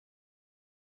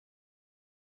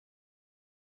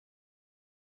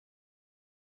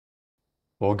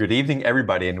Well, good evening,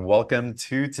 everybody, and welcome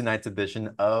to tonight's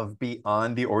edition of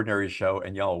Beyond the Ordinary Show.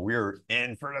 And y'all, we're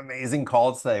in for an amazing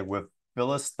call today with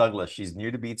Phyllis Douglas. She's new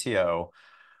to BTO,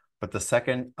 but the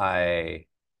second I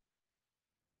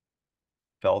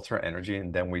felt her energy,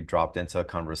 and then we dropped into a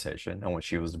conversation, and what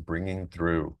she was bringing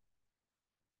through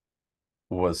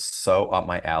was so up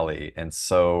my alley, and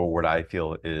so what I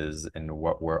feel is, and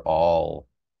what we're all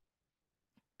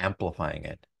amplifying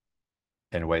it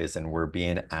in ways, and we're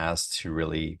being asked to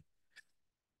really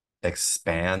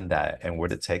expand that and what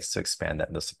it takes to expand that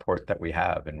and the support that we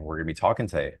have. And we're going to be talking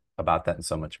today about that and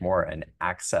so much more and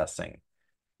accessing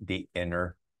the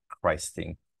inner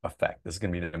Christing effect. This is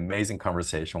going to be an amazing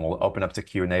conversation. We'll open up to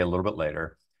Q&A a little bit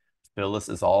later. Phyllis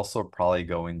is also probably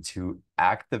going to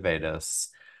activate us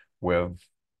with,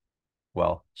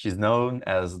 well, she's known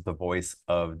as the voice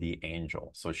of the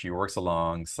angel. So she works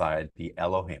alongside the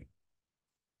Elohim,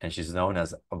 and she's known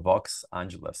as Vox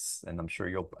Angelis. And I'm sure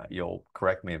you'll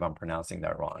correct me if I'm pronouncing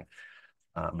that wrong.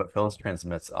 But Phyllis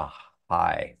transmits a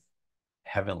high,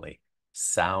 heavenly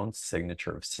sound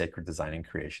signature of sacred design and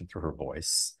creation through her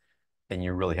voice. And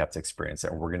you really have to experience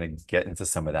it. And we're going to get into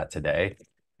some of that today.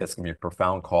 It's going to be a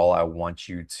profound call. I want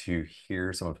you to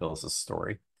hear some of Phyllis's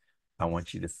story. I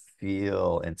want you to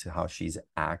feel into how she's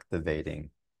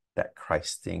activating that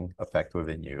Christing effect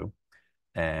within you.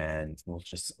 And we're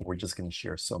just going to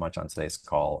share so much on today's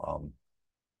call.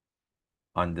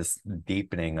 On this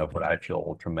deepening of what I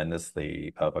feel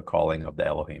tremendously of a calling of the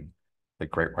Elohim, the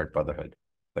Great White Brotherhood,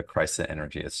 the Christ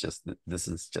energy. It's just, this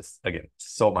is just, again,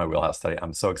 so my wheelhouse today.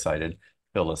 I'm so excited.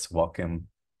 Phyllis, welcome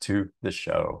to the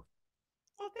show.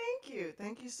 Well, thank you.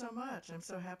 Thank you so much. I'm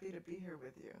so happy to be here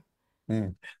with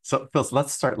you. So, Phyllis,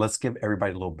 let's start. Let's give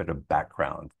everybody a little bit of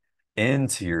background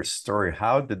into your story.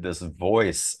 How did this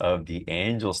voice of the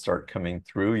angel start coming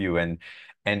through you? And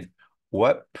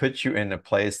what put you in a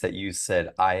place that you said,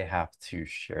 I have to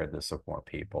share this with more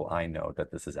people? I know that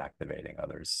this is activating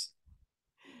others.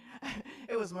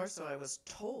 It was more so I was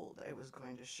told I was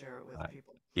going to share it with Uh,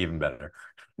 people. Even better.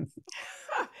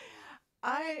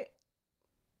 I,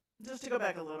 just to go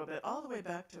back a little bit, all the way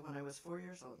back to when I was 4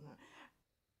 years old now,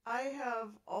 I have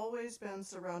always been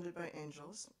surrounded by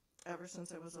angels ever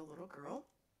since I was a little girl.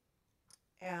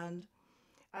 And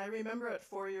I remember at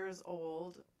 4 years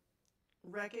old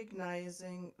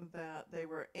recognizing that they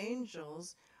were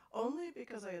angels only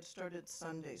because I had started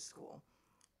Sunday school.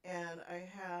 And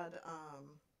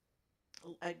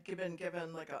I'd been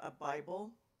given like a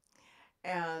Bible,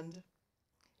 and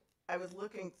I was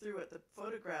looking through at the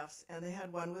photographs, and they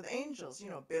had one with angels,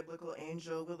 biblical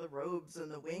angel with the robes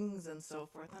and the wings and so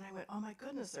forth. And I went, oh my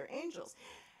goodness, they're angels.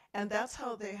 And that's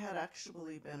how they had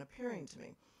actually been appearing to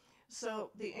me.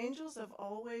 So the angels have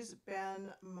always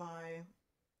been my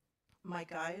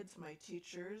guides, my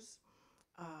teachers,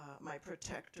 my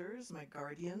protectors, my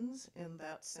guardians in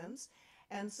that sense.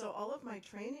 And so all of my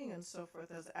training and so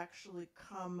forth has actually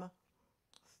come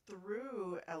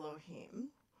through Elohim,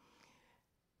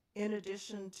 in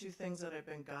addition to things that I've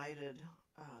been guided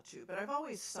to. But I've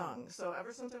always sung. So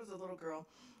ever since I was a little girl,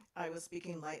 I was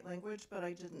speaking light language, but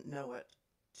I didn't know it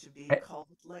to be Hey, called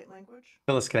light language.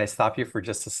 Phyllis, can I stop you for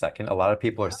just a second? A lot of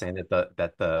people are Yeah, saying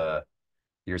that the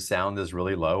your sound is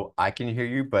really low. I can hear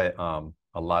you, but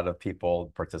a lot of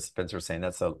people, participants are saying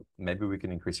that. So maybe we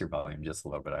can increase your volume just a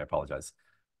little bit. I apologize.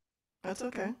 that's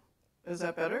okay. Is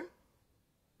that better?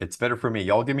 It's better for me.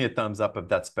 Y'all give me a thumbs up if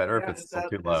that's better, if Yeah, it's is still that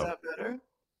too is low. that better?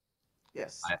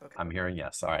 Yes. Okay. I'm hearing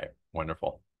yes. All right,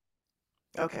 wonderful.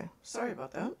 Okay. Sorry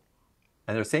about that.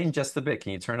 And they're saying just a bit.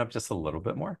 Can you turn up just a little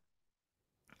bit more?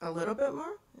 A little bit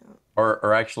more? Yeah.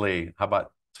 Or actually, how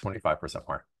about 25%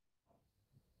 more?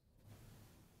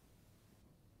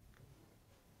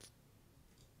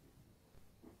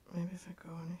 Maybe if I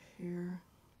go in here,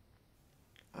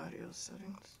 audio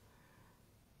settings,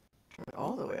 turn it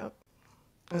all the way up.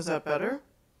 Is that better?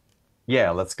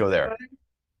 Yeah, let's go there. Better?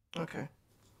 Okay.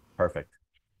 Perfect.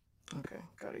 Okay.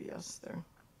 Got a yes there.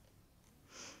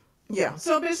 Yeah.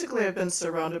 So basically, I've been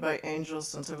surrounded by angels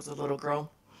since I was a little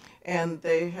girl, and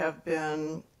they have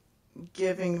been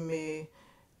giving me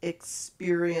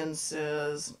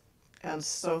experiences and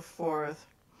so forth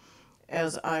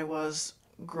as I was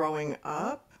growing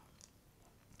up.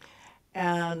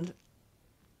 And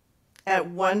at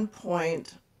one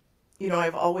point,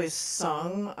 I've always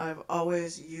sung, I've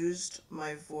always used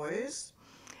my voice.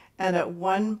 And at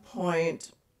one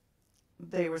point,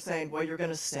 they were saying, well, you're going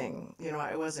to sing.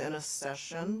 I was in a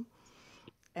session,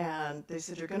 and they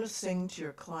said, you're going to sing to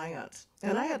your client.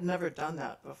 And I had never done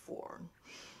that before.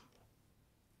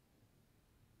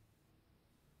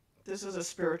 This is a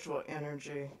spiritual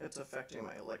energy. It's affecting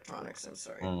my electronics. I'm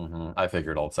sorry. I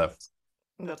figured also.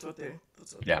 That's what they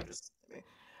Yeah. were just saying to me.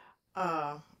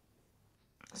 Uh,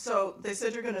 so they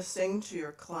said you're going to sing to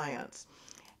your clients.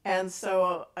 And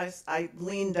so I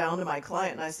leaned down to my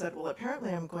client and I said, well,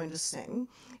 apparently I'm going to sing.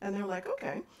 And they're like,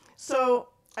 okay. So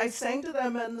I sang to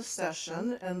them in the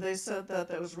session, and they said that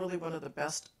that was really one of the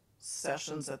best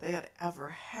sessions that they had ever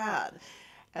had,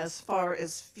 as far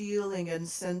as feeling and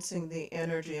sensing the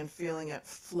energy and feeling it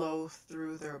flow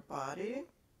through their body.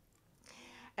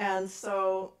 And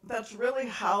so that's really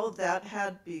how that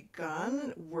had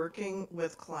begun working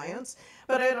with clients.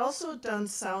 But I had also done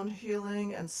sound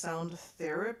healing and sound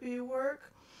therapy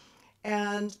work.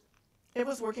 And it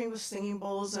was working with singing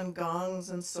bowls and gongs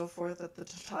and so forth at the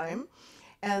time.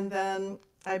 And then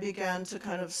I began to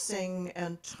kind of sing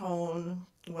and tone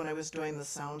when I was doing the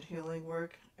sound healing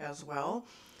work as well.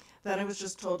 Then I was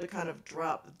just told to kind of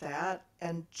drop that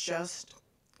and just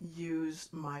use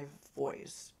my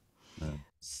voice. Mm.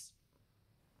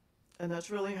 And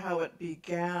that's really how it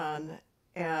began.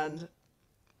 And,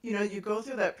 you know, you go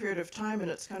through that period of time and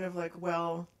it's kind of like,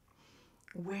 well,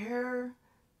 where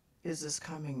is this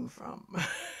coming from?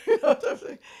 You know, type of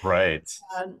thing. Right.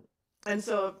 And, and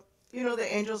so, you know,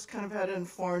 the angels kind of had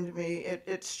informed me.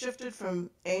 It shifted from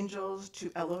angels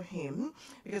to Elohim,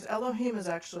 because Elohim is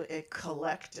actually a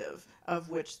collective of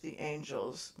which the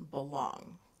angels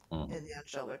belong Mm. in the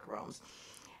angelic realms.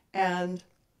 And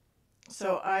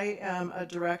so I am a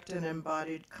direct and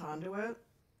embodied conduit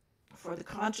for the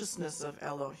consciousness of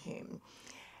Elohim.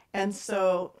 And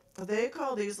so they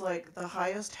call these like the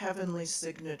highest heavenly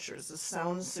signatures, the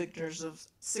sound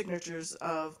signatures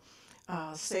of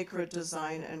sacred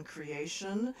design and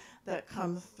creation that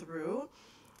come through.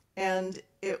 And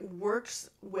it works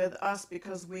with us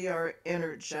because we are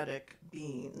energetic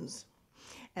beings.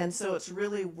 And so it's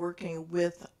really working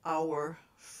with our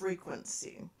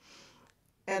frequency.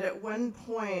 And at one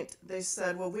point, they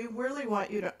said, well, we really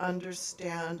want you to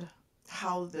understand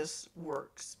how this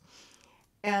works.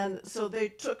 And so they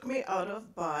took me out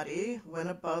of body, went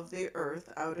above the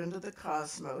earth, out into the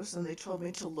cosmos, and they told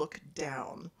me to look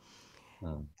down.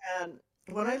 Mm. And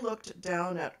when I looked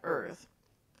down at earth,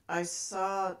 I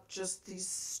saw just these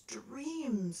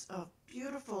streams of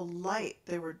beautiful light.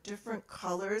 They were different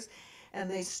colors, and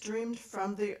they streamed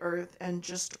from the earth and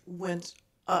just went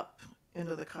up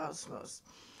into the cosmos,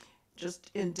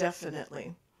 just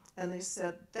indefinitely. And they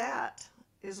said, that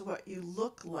is what you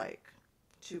look like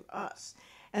to us.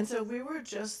 And so we were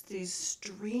just these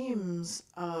streams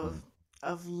Mm.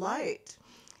 of light.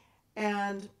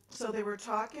 And so they were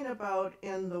talking about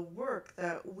in the work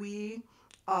that we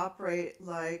operate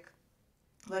like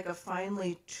a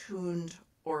finely tuned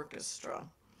orchestra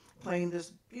playing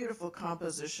this beautiful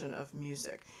composition of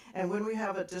music. And when we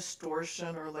have a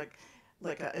distortion or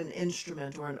an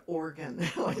instrument or an organ,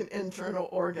 like an internal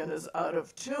organ is out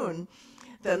of tune,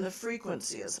 then the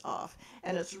frequency is off.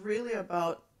 And it's really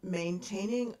about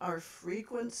maintaining our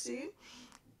frequency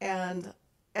and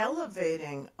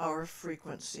elevating our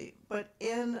frequency, but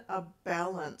in a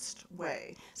balanced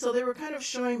way. So they were kind of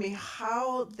showing me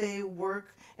how they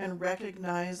work and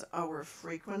recognize our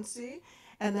frequency,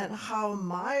 and then how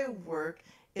my work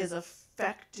is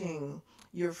affecting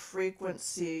your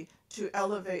frequency to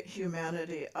elevate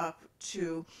humanity up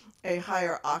to a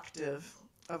higher octave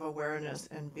of awareness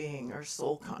and being or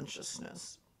soul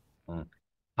consciousness. Mm.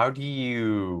 How do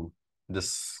you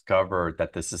discover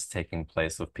that this is taking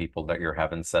place with people that you're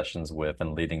having sessions with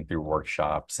and leading through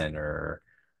workshops and or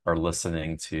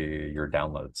listening to your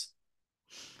downloads?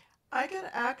 I can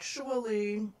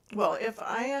actually, well, if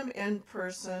I am in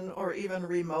person or even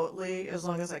remotely, as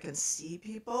long as I can see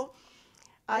people,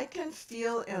 I can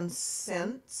feel and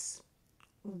sense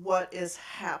what is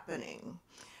happening.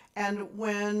 And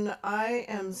when I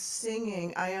am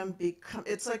singing, I am become,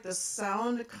 it's like the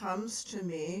sound comes to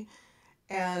me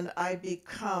and I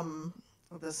become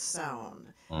the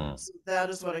sound. Mm. So that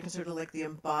is what I consider like the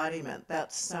embodiment.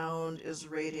 That sound is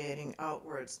radiating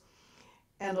outwards.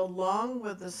 And along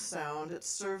with the sound, it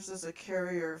serves as a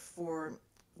carrier for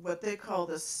what they call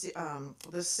the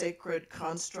sacred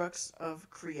constructs of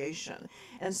creation.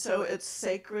 And so it's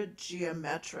sacred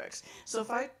geometrics. So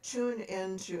if I tune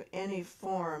into any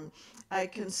form, I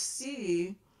can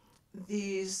see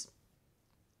these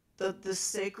the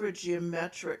sacred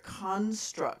geometric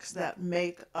constructs that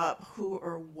make up who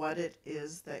or what it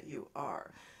is that you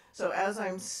are. So as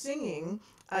I'm singing,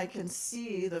 I can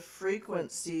see the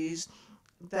frequencies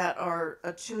that are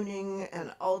attuning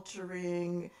and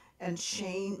altering and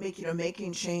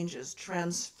making changes,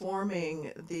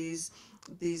 transforming these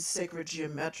sacred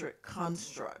geometric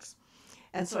constructs.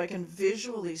 And so I can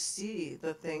visually see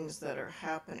the things that are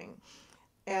happening.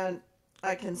 And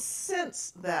I can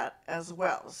sense that as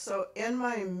well. So in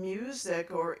my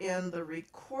music or in the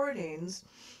recordings,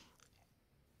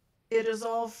 it is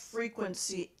all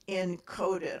frequency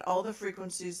encoded. All the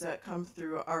frequencies that come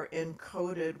through are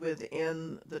encoded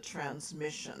within the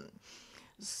transmission.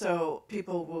 So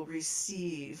people will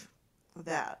receive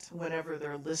that whenever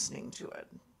they're listening to it.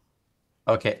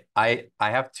 Okay, I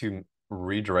have to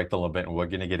redirect a little bit, and we're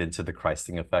going to get into the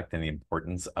Christing effect and the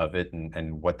importance of it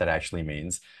and what that actually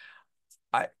means.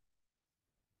 I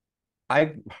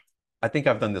I I think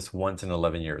I've done this once in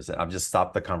 11 years. I've just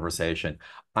stopped the conversation.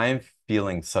 I'm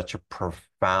feeling such a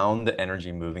profound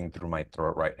energy moving through my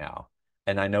throat right now.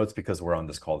 And I know it's because we're on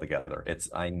this call together.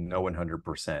 I know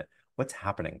 100%. What's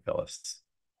happening, Phyllis?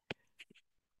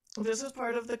 This is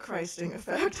part of the Christing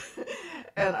effect.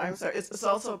 And I'm sorry, it's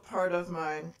also part of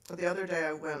my. The other day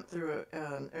I went through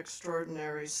an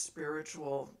extraordinary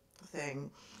spiritual thing,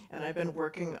 and I've been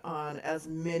working on, as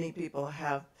many people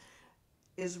have,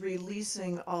 is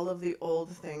releasing all of the old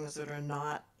things that are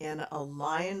not in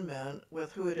alignment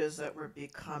with who it is that we're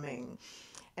becoming.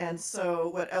 And so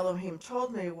what Elohim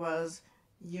told me was,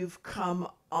 you've come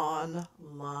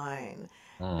online.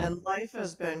 Mm, And life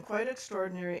has been quite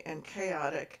extraordinary and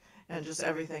chaotic and just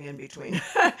everything in between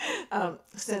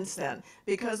since then,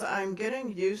 because I'm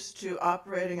getting used to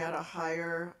operating at a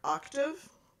higher octave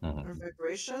or mhm.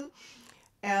 vibration.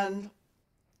 And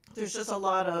there's just a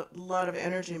lot of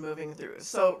energy moving through.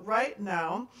 So right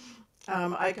now,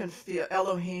 I can feel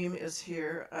Elohim is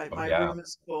here. Oh, My yeah. room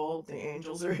is full. The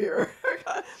angels are here.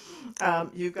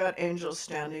 You've got angels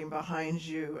standing behind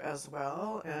you as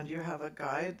well, and you have a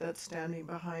guide that's standing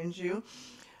behind you.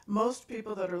 Most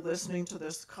people that are listening to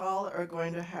this call are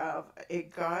going to have a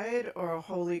guide or a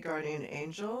holy guardian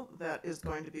angel that is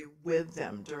going to be with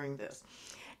them during this.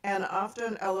 And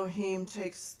often Elohim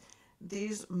takes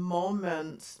these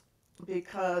moments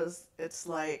because it's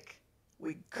like,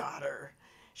 we got her.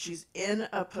 She's in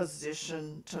a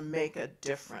position to make a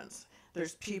difference.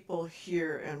 There's people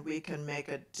here, and we can make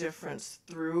a difference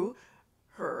through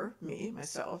her, me,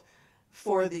 myself,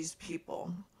 for these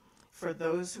people. For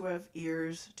those who have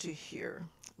ears to hear,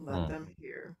 let Mm. them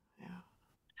hear. Yeah.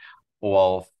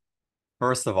 Well,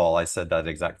 first of all, I said that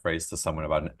exact phrase to someone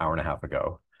about an hour and a half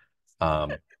ago,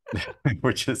 um,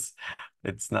 which is,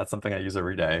 it's not something I use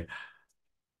every day.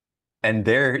 And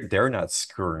they're not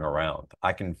screwing around.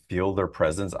 I can feel their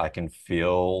presence. I can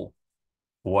feel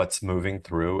what's moving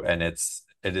through, and it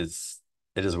is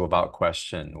without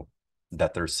question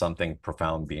that there's something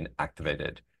profound being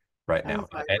activated right I'm now.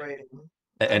 vibrating.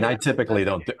 I And mean, I I've been typically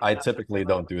don't meditating do, on I that for typically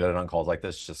don't months. do that on calls like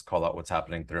this, just call out what's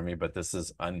happening through me, but this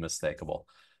is unmistakable.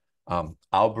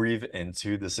 I'll breathe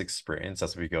into this experience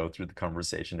as we go through the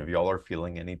conversation. If y'all are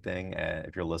feeling anything, and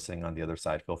if you're listening on the other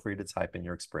side, feel free to type in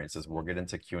your experiences. We'll get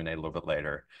into Q&A a little bit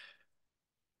later.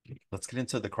 Let's get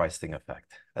into the Christing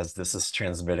effect, as this is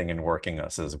transmitting and working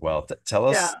us as well. Tell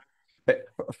us, Yeah. eh,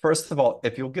 first of all,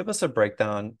 if you'll give us a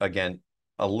breakdown again,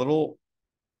 a little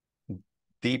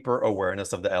deeper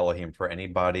awareness of the Elohim for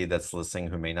anybody that's listening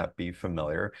who may not be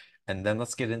familiar, and then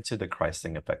let's get into the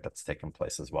Christing effect that's taken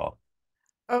place as well.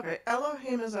 Okay.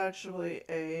 Elohim is actually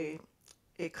a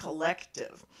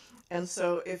collective. And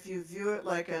so if you view it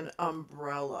like an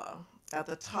umbrella, at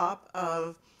the top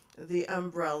of the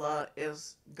umbrella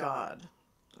is God,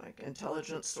 like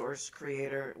intelligent source,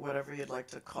 creator, whatever you'd like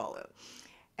to call it.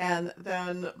 And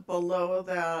then below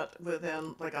that,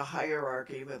 within like a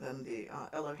hierarchy within the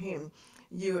Elohim,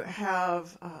 you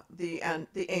have the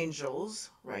angels,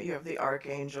 right? You have the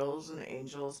archangels and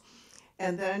angels,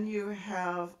 and then you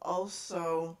have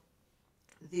also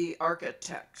the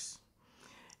architects,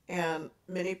 and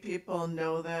many people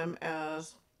know them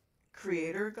as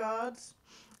creator gods.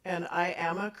 And I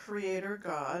am a creator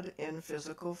god in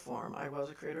physical form. I was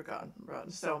a creator god.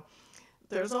 So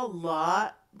there's a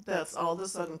lot that's all of a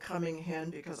sudden coming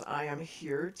in because I am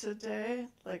here today,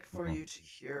 like for Mhm. you to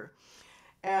hear.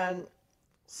 And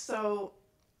so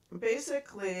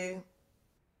basically,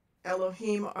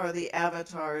 Elohim are the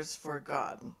avatars for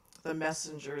God, the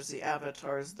messengers, the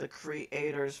avatars, the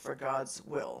creators for God's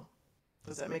will.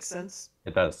 Does that make sense?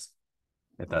 It does.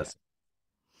 It Okay. does.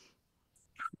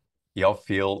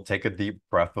 Y'all take a deep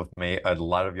breath with me. A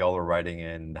lot of y'all are writing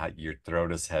in that your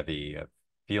throat is heavy,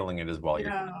 feeling it as well. Your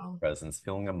Yeah. presence,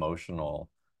 feeling emotional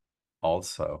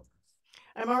also.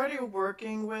 I'm already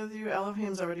working with you.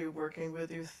 Elohim's already working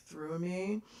with you through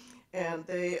me. And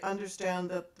they understand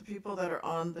that the people that are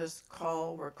on this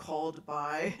call were called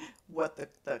by what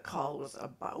the call was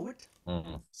about.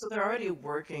 Mhm. So they're already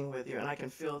working with you, and I can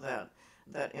feel that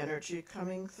energy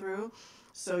coming through.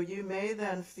 So you may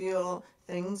then feel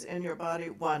things in your body,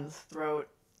 one, throat,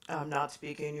 not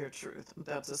speaking your truth.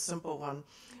 That's a simple one.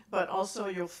 But also,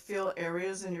 you'll feel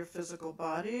areas in your physical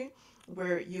body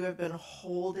where you have been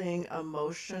holding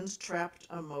emotions, trapped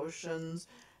emotions,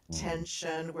 Mm.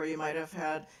 tension, where you might have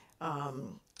had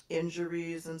um,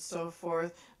 injuries and so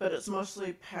forth, but it's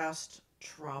mostly past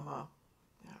trauma.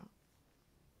 Yeah.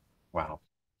 Wow.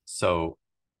 So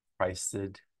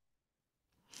Christed.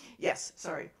 Yes,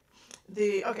 sorry.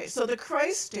 So the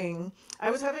Christing,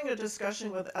 I was having a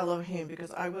discussion with Elohim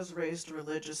because I was raised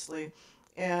religiously,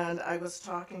 and I was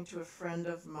talking to a friend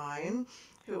of mine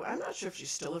who I'm not sure if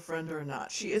she's still a friend or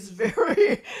not. She is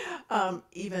very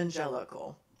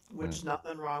evangelical, Mm. which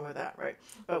nothing wrong with that, right?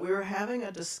 But we were having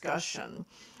a discussion,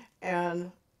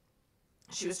 and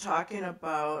she was talking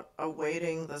about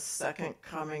awaiting the second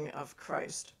coming of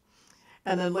Christ.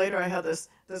 And then later I had this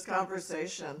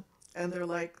conversation, and they're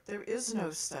like, there is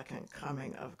no second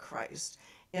coming of Christ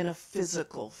in a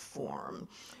physical form.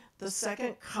 The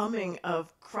second coming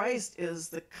of Christ is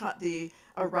the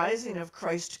arising of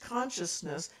Christ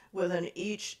consciousness within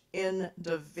each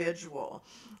individual,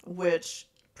 which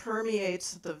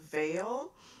permeates the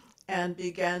veil and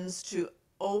begins to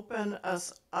open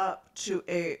us up to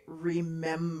a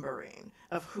remembering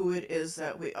of who it is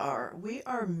that we are. We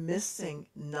are missing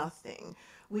nothing.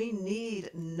 We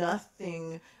need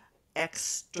nothing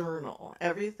external.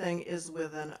 Everything is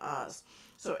within us.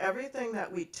 So everything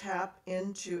that we tap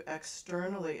into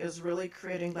externally is really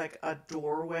creating like a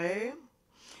doorway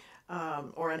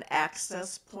or an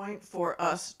access point for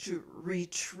us to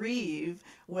retrieve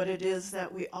what it is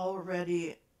that we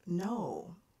already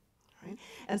know. Right?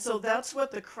 And so that's what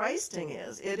the Christing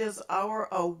is. It is our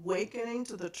awakening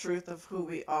to the truth of who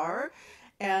we are.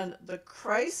 And the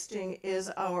Christing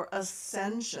is our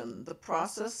ascension, the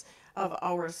process of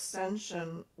our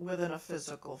ascension within a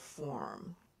physical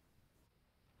form.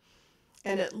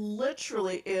 And it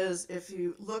literally is, if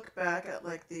you look back at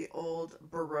like the old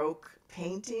Baroque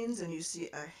paintings and you see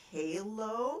a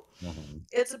halo, Mhm.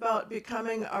 it's about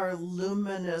becoming our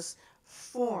luminous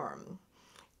form.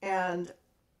 And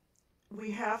we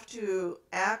have to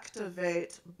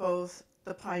activate both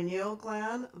the pineal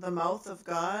gland, the mouth of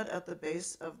God at the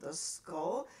base of the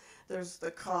skull. There's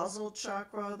the causal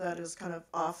chakra that is kind of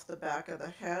off the back of the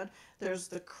head. There's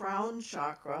the crown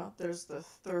chakra. There's the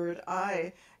third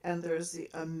eye, and there's the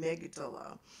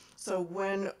amygdala. So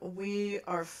when we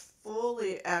are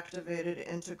fully activated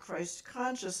into Christ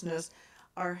consciousness,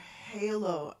 our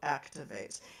halo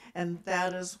activates, and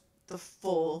that is the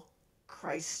full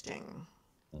Christing.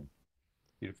 Mm.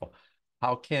 Beautiful.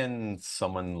 How can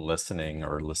someone listening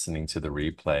or listening to the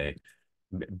replay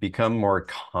become more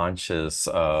conscious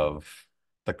of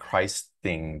the Christ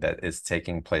thing that is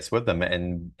taking place with them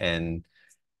and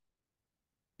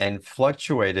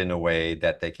fluctuate in a way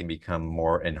that they can become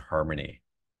more in harmony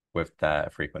with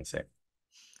that frequency?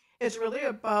 It's really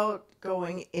about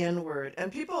going inward,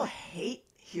 and people hate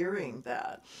hearing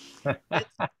that.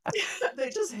 It's they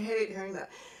just hate hearing that.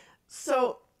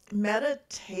 So,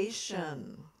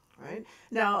 meditation, right?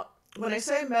 Now, when I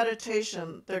say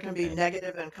meditation, there can be Okay.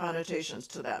 negative and connotations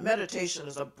to that. Meditation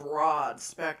is a broad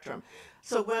spectrum.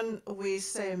 So, when we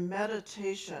say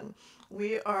meditation,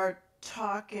 we are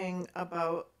talking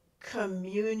about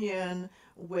communion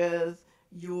with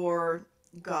your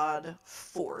God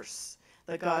force,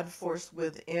 the God force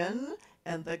within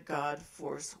and the God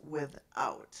force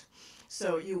without.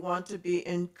 So you want to be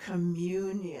in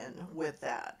communion with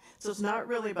that. So it's not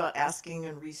really about asking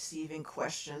and receiving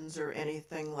questions or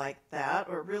anything like that,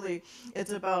 or really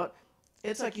it's about,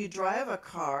 it's like you drive a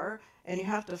car and you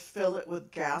have to fill it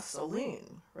with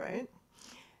gasoline, right?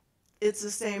 It's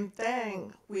the same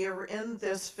thing. We are in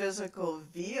this physical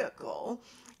vehicle,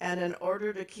 and in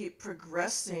order to keep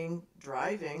progressing,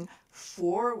 driving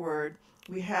forward,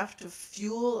 we have to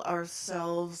fuel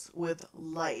ourselves with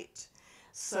light.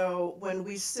 So when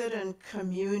we sit in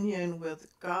communion with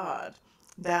God,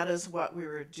 that is what we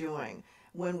were doing.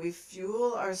 When we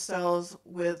fuel ourselves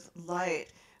with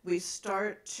light, we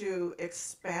start to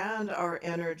expand our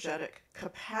energetic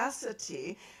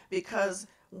capacity because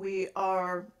we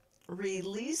are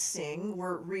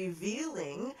we're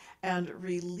revealing and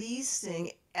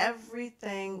releasing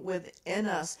everything within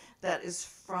us that is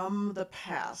from the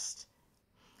past.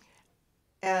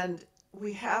 And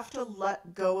we have to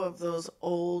let go of those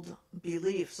old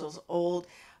beliefs, those old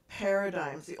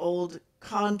paradigms, the old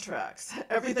contracts,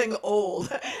 everything old.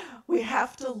 We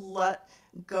have to let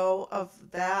go of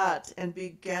that and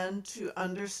begin to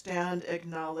understand,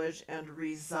 acknowledge, and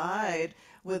reside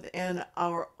within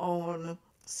our own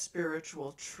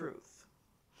spiritual truth.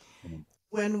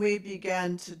 when we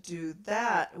began to do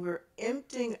that, we're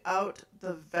emptying out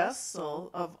the vessel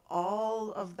of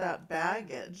all of that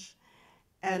baggage,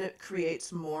 and it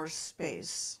creates more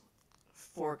space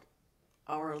for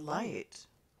our light.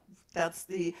 That's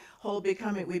the whole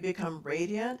becoming. We become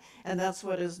radiant, and that's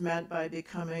what is meant by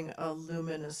becoming a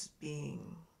luminous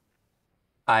being.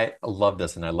 I love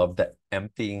this, and I love the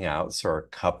emptying out so our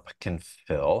cup can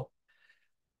fill.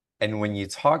 And when you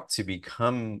talk to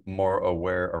become more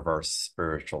aware of our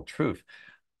spiritual truth,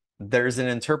 there's an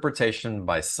interpretation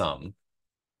by some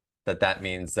that that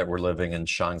means that we're living in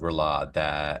Shangri-La,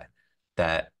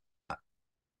 that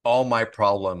all my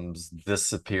problems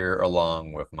disappear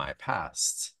along with my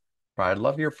past. But I'd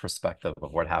love your perspective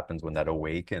of what happens when that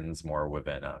awakens more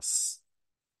within us.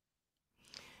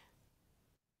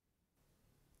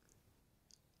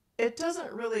 It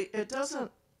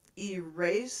doesn't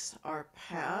erase our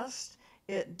past,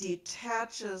 it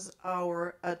detaches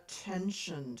our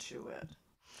attention to it.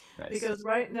 Nice. Because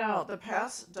right now, the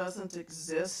past doesn't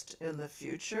exist in the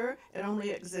future. It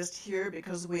only exists here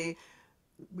because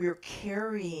we're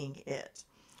carrying it.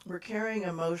 We're carrying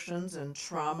emotions and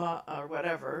trauma or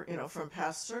whatever, from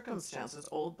past circumstances,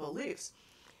 old beliefs.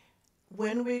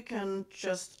 When we can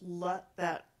just let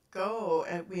that go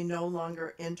and we no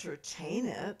longer entertain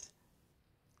it,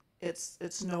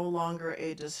 it's no longer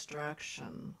a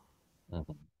distraction.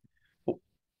 Mhm.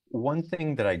 One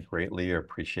thing that I greatly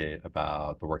appreciate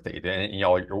about the work that you did, and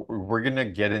y'all, we're gonna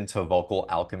get into vocal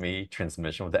alchemy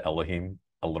transmission with the Elohim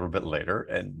a little bit later,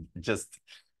 and just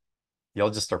y'all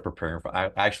just start preparing for.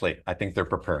 I think they're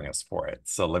preparing us for it.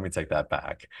 So let me take that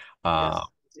back. Uh, Yes,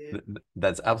 indeed.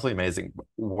 that's absolutely amazing.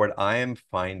 What I am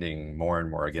finding more and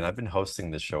more, again, I've been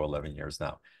hosting this show 11 years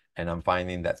now, and I'm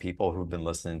finding that people who've been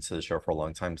listening to the show for a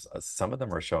long time, some of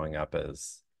them are showing up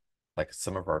as like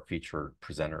some of our featured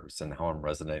presenters, and how I'm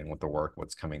resonating with the work,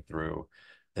 what's coming through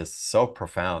is so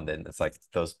profound. And it's like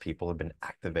those people have been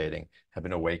activating, have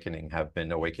been awakening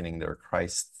their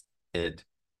Christ id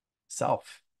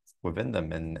self within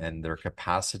them, and their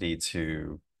capacity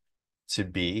to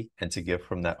be and to give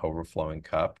from that overflowing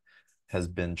cup has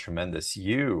been tremendous.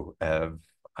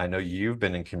 I know you've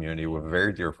been in community with a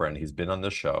very dear friend. He's been on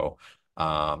the show,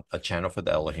 a channel for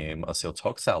the Elohim, Asil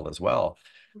Toksal as well.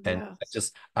 And I Yes.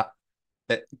 just,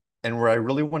 it, and what I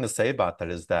really want to say about that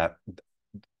is that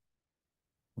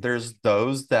there's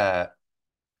those that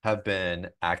have been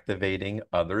activating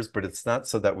others, but it's not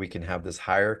so that we can have this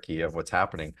hierarchy of what's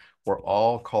happening. We're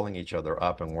all calling each other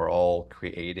up, and we're all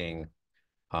creating,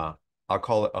 uh, I'll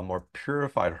call it a more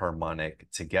purified harmonic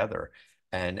together.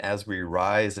 And as we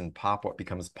rise and pop, what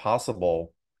becomes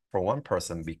possible for one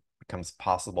person becomes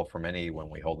possible for many when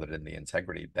we hold it in the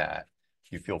integrity that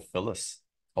you feel Phyllis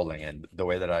holding in, the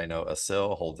way that I know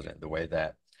Asil holds it in, the way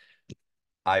that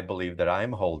I believe that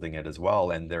I'm holding it as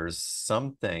well. And there's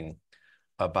something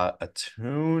about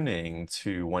attuning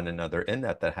to one another in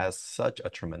that has such a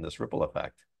tremendous ripple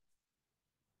effect.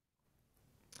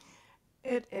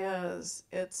 It is.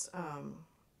 It's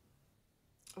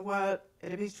what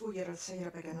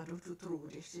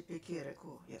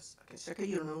yes.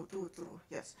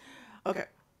 Yes. Okay.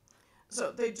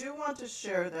 So they do want to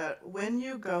share that when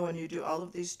you go and you do all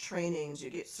of these trainings, you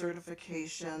get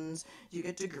certifications, you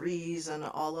get degrees and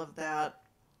all of that.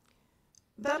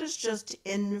 That is just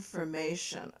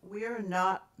information. We are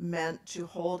not meant to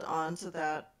hold on to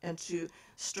that and to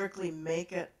strictly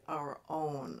make it our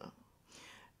own.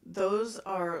 Those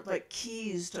are like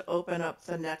keys to open up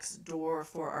the next door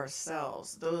for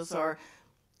ourselves. Those are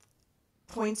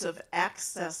points of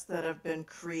access that have been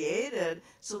created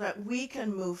so that we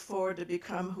can move forward to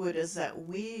become who it is that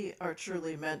we are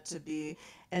truly meant to be,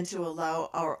 and to allow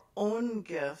our own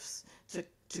gifts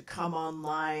to come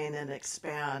online and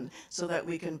expand so that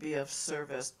we can be of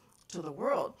service to the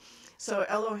world. So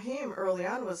Elohim early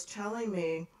on was telling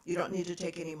me, you don't need to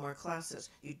take any more classes.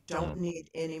 You don't Mm, need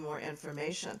any more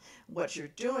information. What you're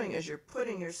doing is you're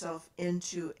putting yourself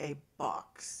into a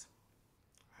box,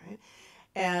 right?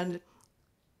 And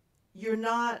you're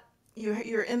not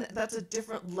you're in that's a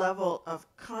different level of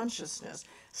consciousness.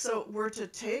 So we're to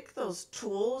take those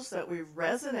tools that we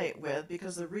resonate with,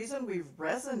 because the reason we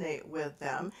resonate with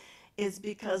them is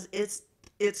because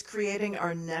it's creating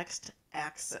our next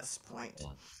access point.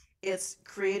 mm, It's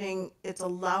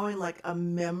allowing like a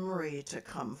memory to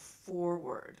come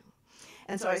forward.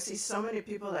 And so I see so many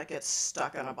people that get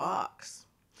stuck in a box.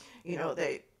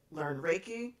 They learn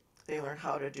Reiki, they learn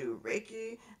how to do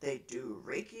Reiki, they do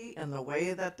Reiki in the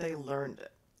way that they learned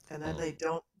it. And then mm. they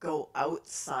don't go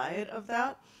outside of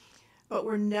that. But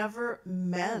we're never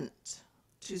meant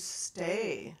to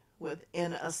stay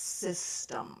within a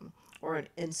system or an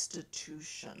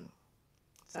institution.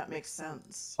 Does that make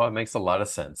sense? Oh, it makes a lot of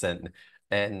sense. And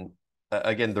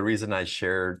again, the reason I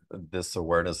shared this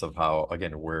awareness of how,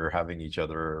 again, we're having each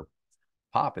other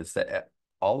pop is that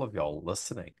all of y'all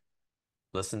listening,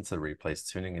 listen to the replays,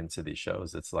 tuning into these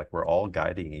shows. It's like we're all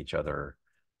guiding each other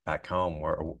back home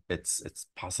where it's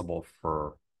possible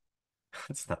for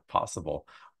it's not possible.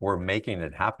 We're making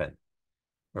it happen.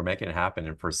 We're making it happen.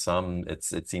 And for some, it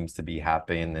seems to be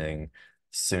happening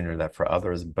sooner than for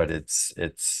others, but it's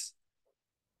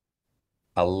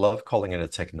I love calling it a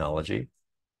technology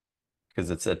because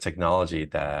it's a technology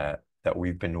that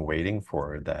we've been waiting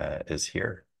for that is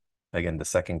here. Again, the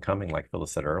second coming, like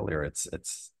Phyllis said earlier, it's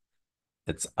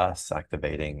us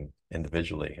activating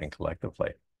individually and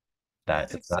collectively. That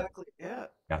That's it's not, exactly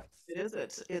it. yeah. It is.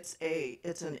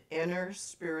 It's an inner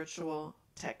spiritual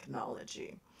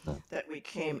technology Mm, that we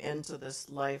came into this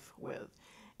life with.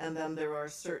 And then there are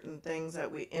certain things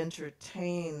that we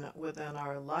entertain within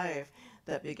our life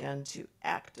that begin to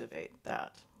activate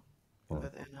that mm.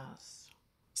 within us.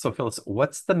 So Phyllis,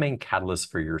 what's the main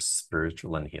catalyst for your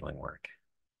spiritual and healing work?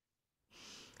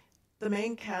 The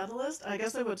main catalyst, I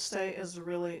guess I would say, is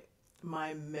really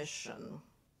my mission.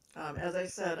 As I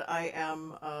said, I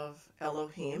am of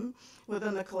Elohim.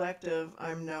 Within the collective,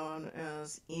 I'm known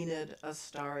as Enid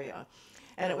Astaria.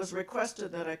 And it was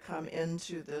requested that I come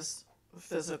into this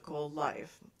physical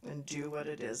life and do what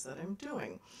it is that I'm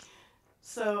doing.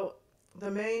 So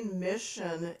the main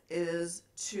mission is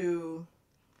to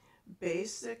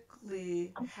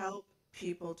basically help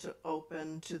people to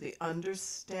open to the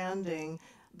understanding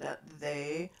that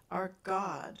they are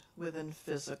God within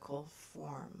physical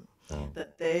form, Mm,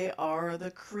 that they are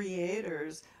the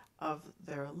creators of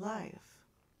their life.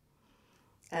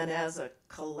 And as a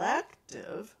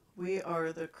collective, we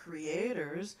are the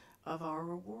creators of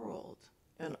our world.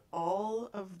 And all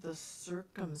of the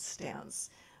circumstance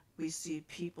we see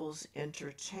people's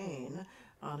entertain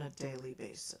on a daily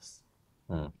basis.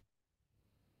 mm.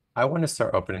 I want to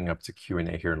start opening up to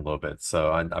Q&A here in a little bit.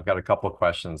 So I've got a couple of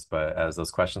questions, but as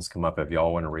those questions come up, if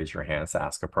y'all want to raise your hands to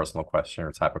ask a personal question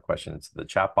or type of question into the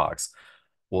chat box,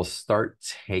 we'll start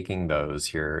taking those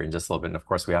here in just a little bit. And of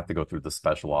course, we have to go through the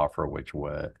special offer, which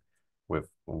with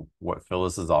what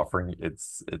Phyllis is offering,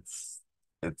 it's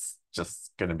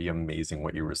just going to be amazing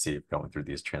what you receive going through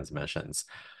these transmissions.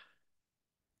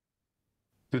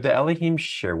 Do the Elohim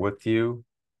share with you?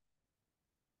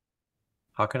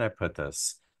 How can I put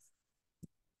this?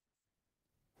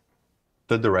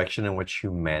 The direction in which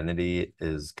humanity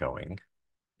is going.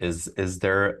 Is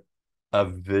there a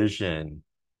vision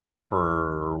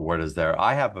for what is there?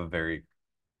 I have a very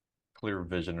clear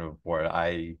vision of what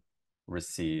I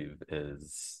receive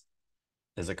is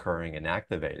occurring and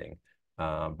activating.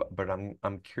 But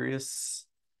I'm curious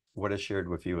what is shared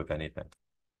with you, if anything.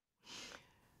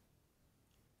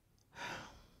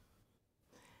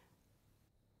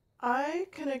 I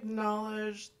can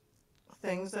acknowledge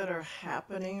things that are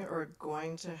happening or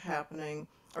going to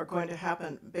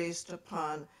happen based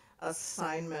upon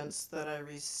assignments that I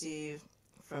receive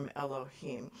from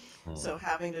Elohim. Mm, So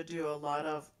having to do a lot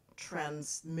of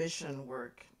transmission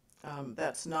work,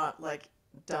 that's not like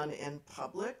done in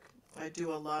public. I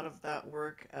do a lot of that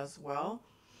work as well.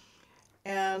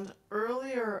 And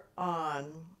earlier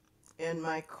on in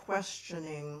my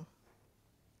questioning,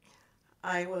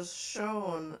 I was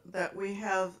shown that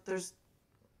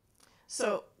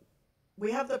so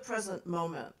we have the present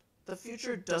moment. The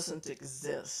future doesn't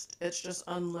exist. It's just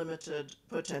unlimited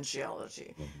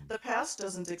potentiality. mhm, The past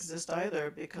doesn't exist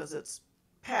either because it's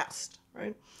past,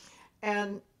 right?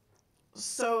 And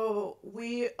so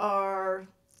we are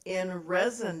in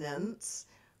resonance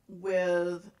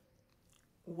with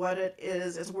what it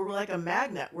is we're like a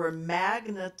magnet. We're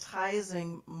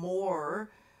magnetizing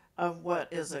more of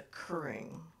what is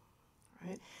occurring,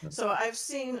 right? mm. So I've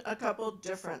seen a couple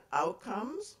different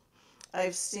outcomes.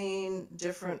 I've seen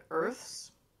different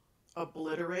Earths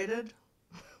obliterated,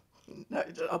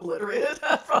 obliterated,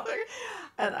 probably,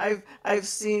 and I've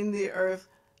seen the Earth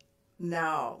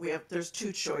now. There's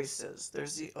two choices.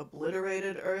 There's the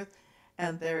obliterated Earth,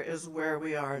 and there is where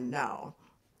we are now.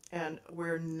 And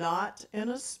we're not in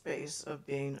a space of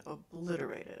being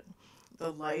obliterated.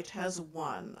 The light has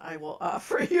won. I will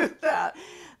offer you that.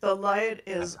 The light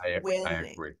is I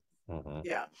winning. agree. Mhm.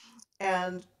 Yeah.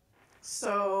 And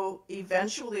so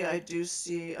eventually, I do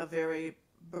see a very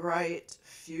bright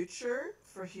future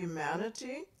for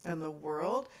humanity and the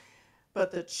world,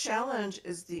 but the challenge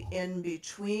is the in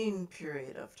between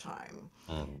period of time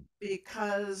Mhm.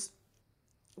 because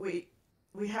we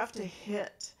we have to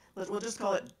hit, we'll just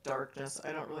call it darkness.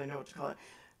 I don't really know what to call it.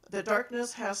 The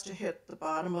darkness has to hit the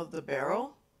bottom of the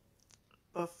barrel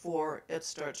before it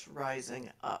starts rising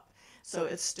up. So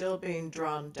it's still being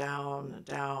drawn down,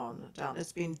 down, down.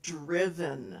 It's being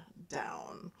driven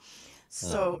down.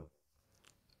 So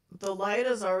Mm. the light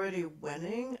is already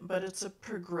winning, but it's a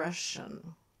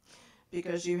progression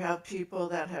because you have people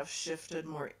that have shifted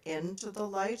more into the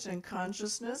light and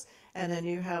consciousness, and then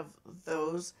you have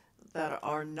those that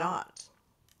are not,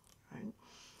 right?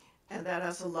 And that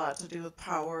has a lot to do with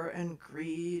power and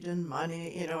greed and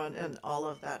money, and all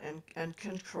of that and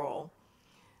control.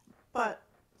 But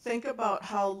think about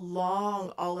how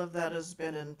long all of that has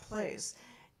been in place,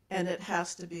 and it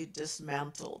has to be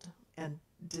dismantled and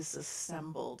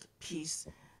disassembled piece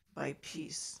by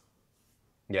piece.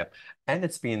 Yeah. And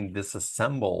it's being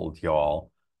disassembled,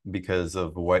 y'all, because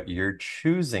of what you're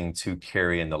choosing to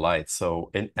carry in the light. So,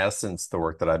 in essence, the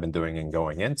work that I've been doing and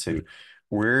going into,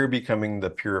 we're becoming the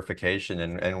purification,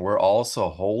 and we're also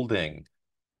holding,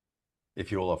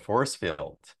 if you will, a force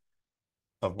field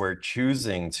of we're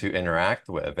choosing to interact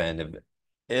with. And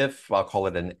if I'll call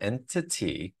it an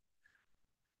entity,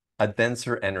 a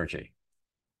denser energy,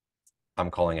 I'm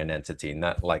calling an entity,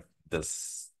 not like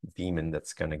this demon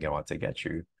that's going to go out to get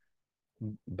you,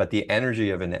 but the energy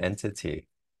of an entity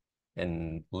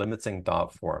in limiting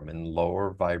thought form and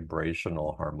lower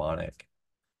vibrational harmonic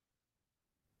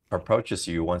approaches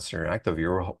you once you're active.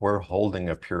 We're holding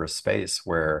a pure space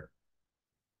where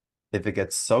if it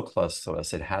gets so close to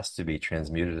us, it has to be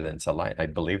transmuted into light. I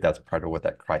believe that's part of what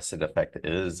that Christed effect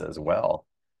is as well.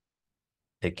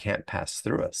 It can't pass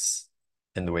through us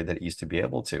in the way that it used to be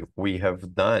able to. We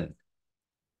have done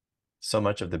so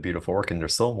much of the beautiful work, and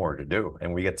there's still more to do.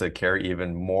 And we get to carry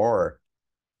even more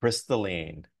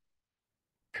crystalline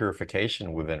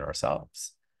purification within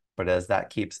ourselves. But as that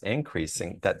keeps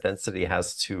increasing, that density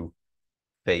has to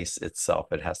face itself.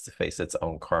 It has to face its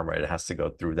own karma. It has to go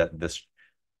through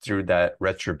that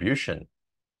retribution.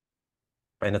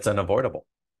 And it's unavoidable.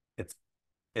 It's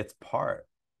it's part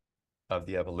of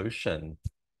the evolution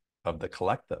of the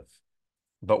collective.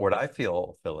 But what I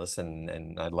feel, Phyllis,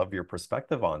 and I love your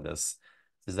perspective on this,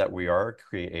 is that we are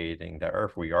creating the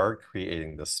earth, we are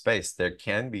creating the space. There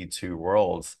can be two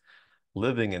worlds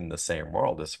living in the same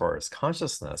world as far as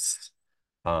consciousness.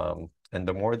 And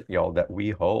the more y'all that we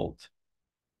hold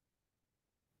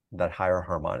that higher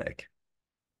harmonic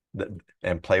that,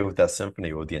 and play with that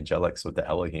symphony with the angelics, with the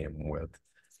Elohim, with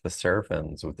the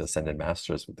seraphims, with the ascended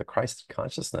masters, with the Christ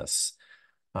consciousness,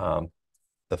 um,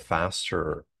 the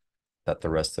faster that the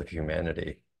rest of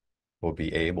humanity will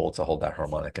be able to hold that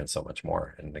harmonic and so much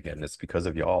more. And again, it's because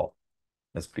of y'all.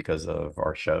 It's because of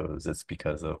our shows. It's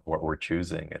because of what we're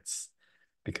choosing. It's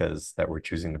because that we're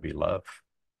choosing to be love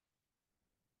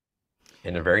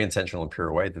in a very intentional and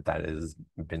pure way that has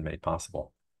been made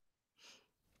possible.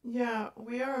 Yeah,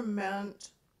 we are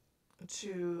meant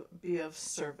to be of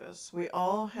service. We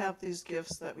all have these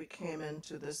gifts that we came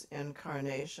into this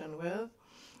incarnation with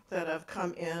that have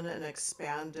come in and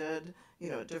expanded,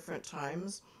 different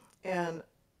times. And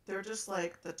they're just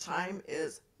like, the time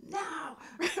is now.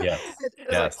 Yes. It's like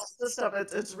all Yes. this stuff.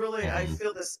 It's really, I Mhm.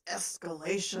 feel this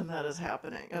escalation that is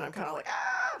happening. And I'm kind of like,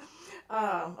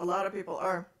 ah! A lot of people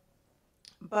are.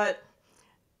 But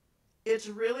it's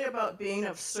really about being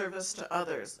of service to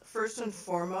others. First and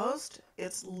foremost,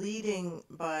 it's leading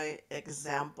by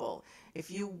example.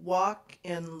 If you walk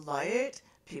in light,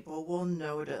 people will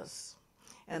notice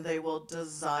and they will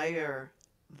desire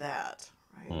that,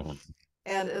 right? Mhm.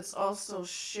 And it's also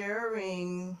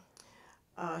sharing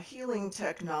healing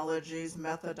technologies,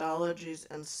 methodologies,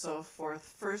 and so forth.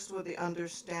 First, with the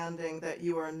understanding that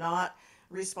you are not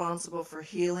responsible for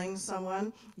healing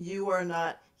someone, you are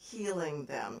not healing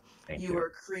them. Thank You you. are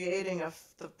creating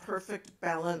the perfect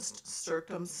balanced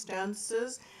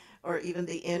circumstances or even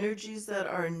the energies that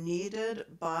are needed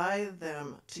by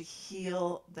them to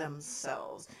heal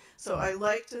themselves. So I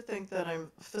like to think that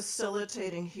I'm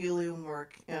facilitating healing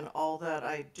work in all that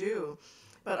I do.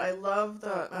 But I love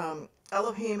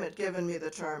Elohim had given me the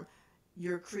term,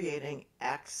 you're creating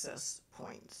access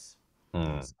points,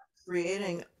 Mm.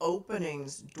 creating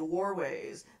openings,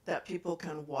 doorways that people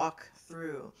can walk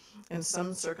through. In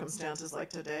some circumstances, like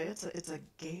today, it's a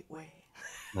gateway.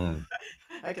 Mm.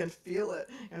 I can feel it.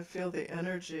 I can feel the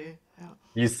energy. Yeah.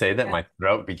 You say that And, my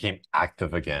throat became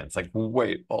active again. It's like,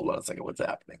 wait, hold on a second, what's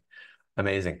happening?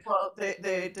 Amazing. well,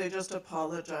 they just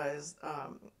apologize.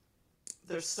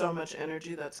 There's so much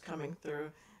energy that's coming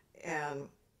through, and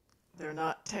they're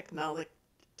not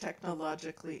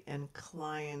technologically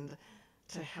inclined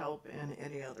to help in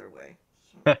any other way.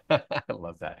 So, I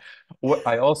love that. What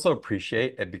I also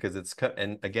appreciate it because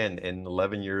and again, in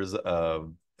 11 years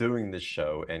of doing this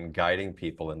show and guiding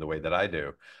people in the way that I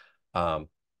do, um,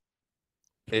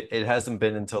 it hasn't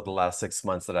been until the last 6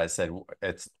 months that I said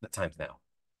it's the time's now.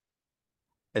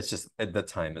 It's just the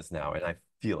time is now, and I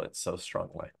feel it so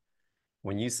strongly.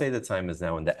 When you say the time is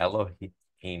now, and the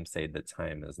Elohim say the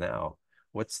time is now,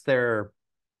 what's their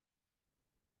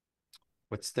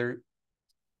what's their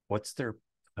what's their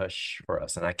push for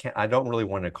us? And I don't really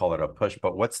want to call it a push,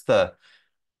 but what's the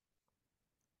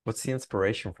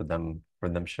inspiration for them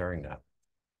sharing that?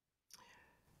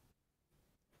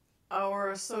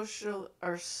 Our social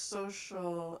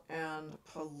and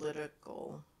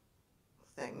political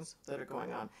things that are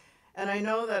going on. And I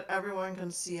know that everyone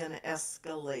can see an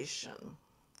escalation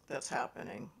that's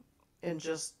happening in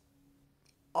just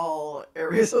all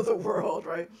areas of the world,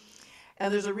 right?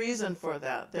 And there's a reason for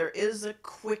that. There is a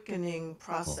quickening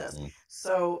process. Mhm.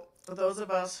 So those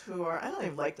of us who are, I don't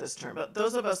even like this term, but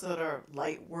those of us that are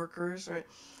light workers, right?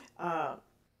 Uh,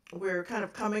 we're kind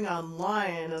of coming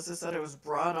online. As I said, it was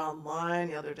brought online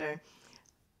the other day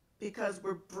because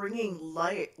we're bringing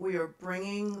light. We are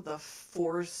bringing the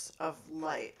force of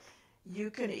light. You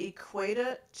can equate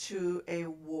it to a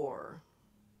war,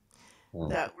 Mm,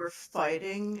 that we're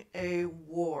fighting a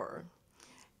war.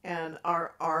 And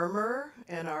our armor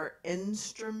and our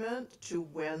instrument to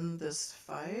win this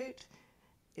fight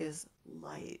is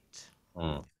light,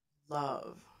 mm,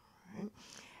 love, right?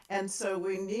 And so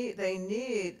they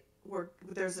need,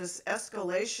 there's this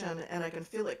escalation, and I can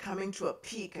feel it coming to a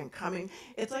peak and coming.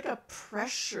 It's like a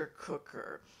pressure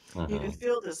cooker. You can mhm,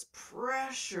 feel this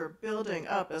pressure building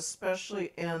up,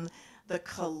 especially in the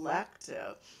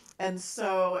collective. And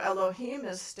so Elohim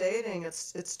is stating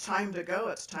it's time to go,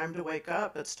 it's time to wake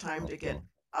up, it's time to get mhm,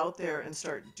 out there and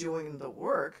start doing the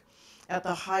work at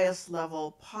the highest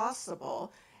level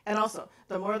possible. And also,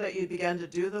 the more that you begin to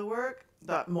do the work,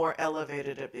 the more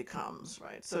elevated it becomes,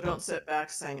 right? So mm. don't sit back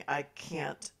saying, I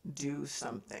can't do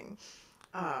something,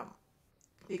 um,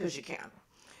 because you can.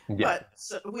 Yeah. But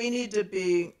so we need to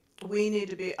be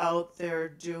out there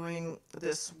doing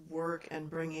this work and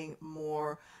bringing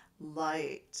more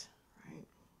light, right?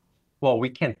 Well, we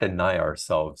can't deny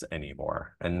ourselves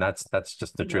anymore, and that's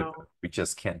just the truth. No, We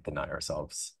just can't deny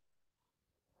ourselves.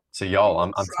 So you y'all,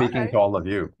 can I'm speaking try. to all of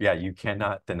you. Yeah, you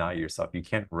cannot deny yourself. You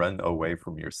can't run away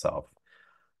from yourself.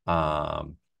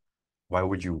 Um, why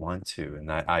would you want to?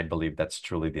 And I believe that's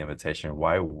truly the invitation.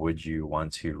 Why would you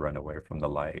want to run away from the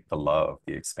light, the love,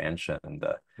 the expansion,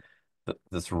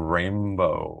 this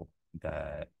rainbow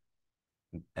that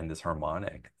and this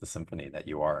harmonic, the symphony that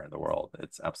you are in the world?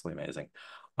 It's absolutely amazing.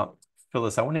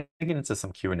 Phyllis, I want to get into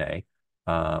some Q&A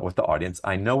with the audience.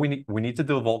 I know we need to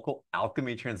do a vocal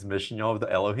alchemy transmission, y'all, of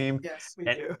the Elohim. Yes, we And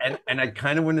do. and I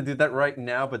kind of want to do that right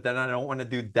now, but then I don't want to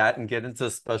do that and get into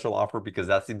a special offer because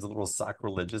that seems a little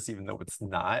sacrilegious, even though it's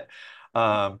not.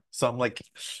 So I'm like,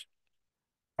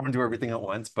 I'm gonna do everything at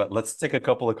once, but let's take a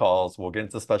couple of calls. We'll get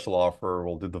into special offer.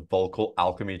 We'll do the vocal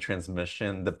alchemy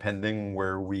transmission, depending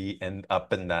where we end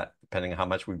up in that, depending on how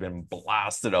much we've been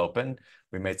blasted open.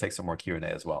 We may take some more Q&A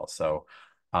as well. So,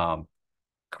 um,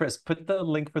 Chris, put the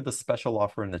link for the special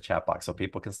offer in the chat box so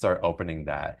people can start opening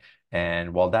that.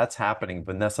 And while that's happening,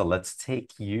 Vanessa, let's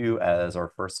take you as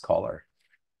our first caller.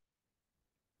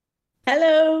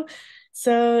 Hello.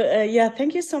 So, yeah,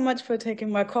 thank you so much for taking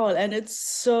my call. And it's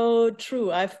so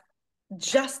true. I've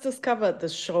just discovered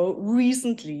this show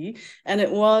recently, and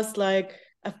it was like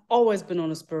I've always been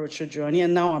on a spiritual journey,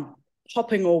 and now I'm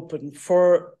popping open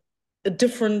for a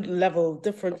different level,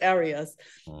 different areas.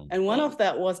 Mm, And one of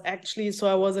that was actually, so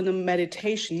I was in a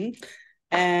meditation,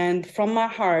 and from my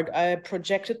heart, I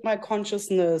projected my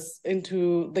consciousness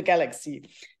into the galaxy.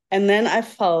 And then I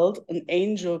felt an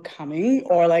angel coming,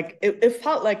 or like it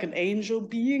felt like an angel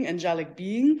being, angelic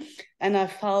being. And I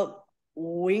felt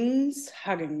wings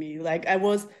hugging me. Like I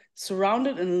was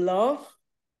surrounded in love,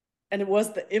 and it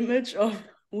was the image of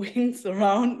wings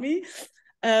around me.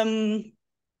 Um,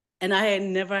 and I had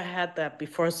never had that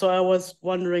before. So I was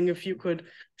wondering if you could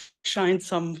shine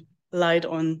some light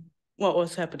on what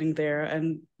was happening there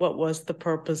and what was the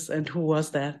purpose and who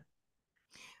was that?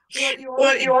 Well, you Well,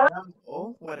 already you are.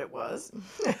 know what it was.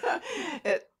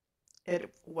 It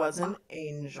it was an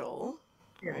angel,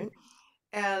 right?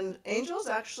 And angels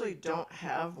actually don't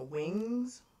have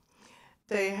wings.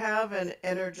 They have an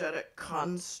energetic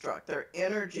construct. Their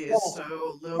energy is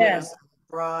so Yeah, luminous and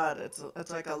broad.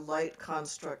 It's like a light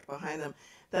construct behind them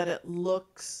that it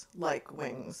looks like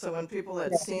wings. So when people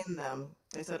had yeah. seen them,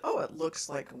 they said, "Oh, it looks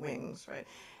like wings," right?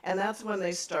 And that's when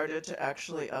they started to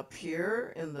actually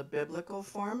appear in the biblical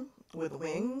form with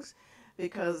wings,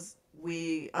 because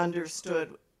we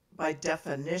understood by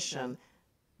definition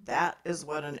that is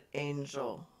what an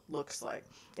angel looks like.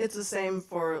 It's the same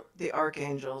for the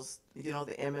archangels,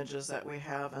 the images that we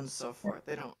have and so forth.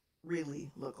 They don't really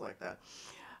look like that.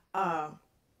 Uh,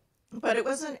 but it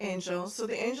was an angel. So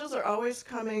the angels are always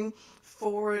coming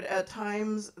forward at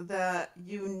times that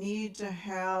you need to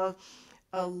have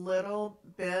a little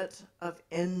bit of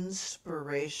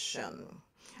inspiration,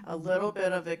 a little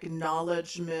bit of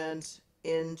acknowledgement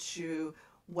into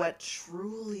what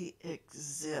truly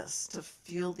exists, to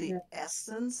feel the Yeah.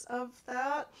 essence of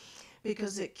that,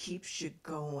 because it keeps you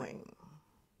going.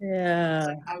 It's Yeah.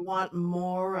 like, I want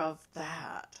more of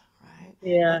that, right?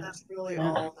 And Yeah. that's really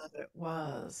Yeah. all that it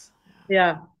was.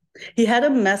 Yeah. He had a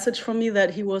message for me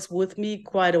that he was with me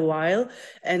quite a while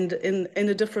and in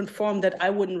a different form that I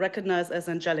wouldn't recognize as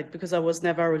angelic because I was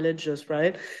never religious,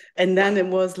 right? And then it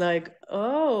was like,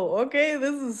 oh, okay,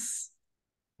 this is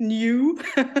new.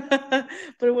 But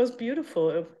it was beautiful.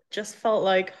 It just felt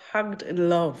like hugged in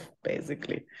love,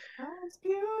 basically. Oh, it's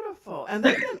beautiful. And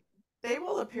they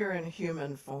will appear in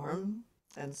human form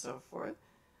and so forth.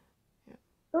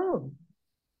 Oh,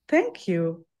 thank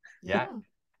you. Yeah. Yeah.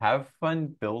 Have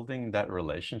fun building that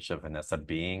relationship, Vanessa,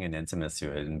 being in intimacy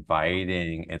with it,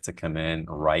 inviting it to come in,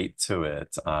 write to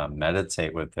it,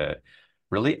 meditate with it,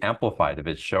 really amplified. If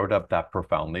it showed up that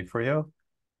profoundly for you,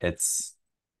 it's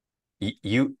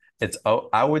it's oh,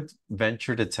 I would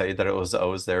venture to tell you that it was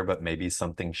always there, but maybe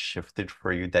something shifted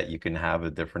for you that you can have a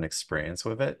different experience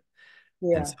with it. And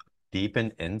Yeah. so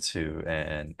deepen into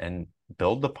and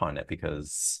build upon it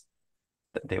because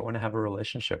they want to have a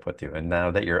relationship with you. And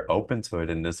now that you're open to it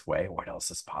in this way, what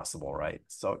else is possible, right?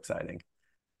 So exciting.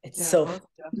 It's Yeah, so most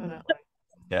definitely.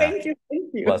 Yeah. thank you,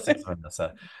 thank you. Blessings,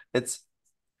 Vanessa. It's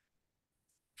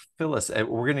Phyllis. We're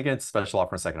going to get into special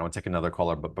offer in a second. I want to take another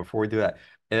caller, but before we do that,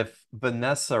 if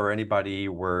Vanessa or anybody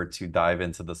were to dive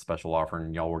into the special offer,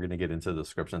 and y'all, we're going to get into the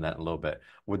description of that in a little bit,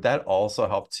 would that also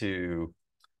help to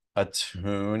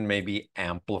attune, maybe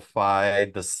amplify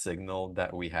the signal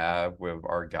that we have with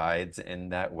our guides in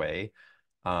that way,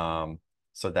 um,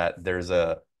 so that there's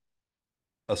a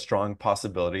strong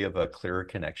possibility of a clearer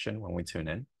connection when we tune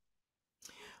in?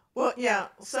 Well, yeah,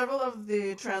 several of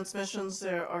the transmissions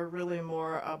there are really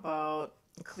more about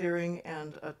clearing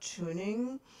and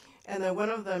attuning. And then one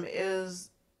of them is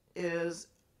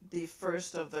the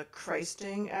first of the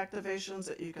Christing activations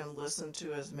that you can listen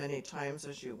to as many times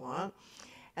as you want.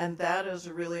 And that is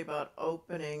really about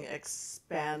opening,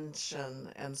 expansion,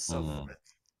 and so Mm, forth,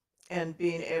 and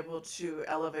being able to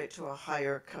elevate to a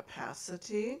higher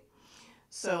capacity.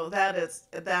 So that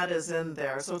is in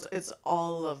there. So it's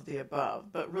all of the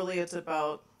above, but really it's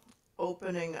about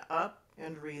opening up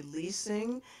and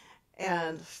releasing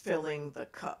and filling the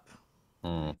cup.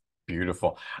 mm,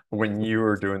 beautiful. When you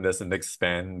were doing this and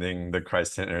expanding the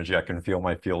Christ energy, I can feel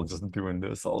my field just doing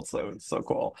this also. It's so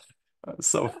cool.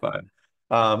 So fun.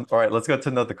 All right, let's go to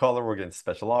another caller. We're getting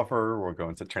special offer. We're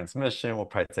going to transmission. We'll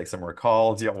probably take some more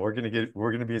calls. Yeah, we're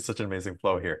gonna be in such an amazing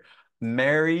flow here.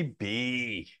 Mary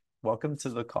B, welcome to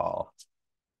the call.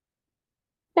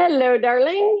 Hello,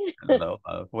 darling. Hello,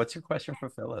 love. What's your question for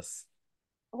Phyllis?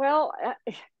 Well,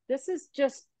 this is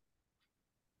just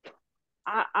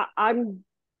I'm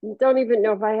don't even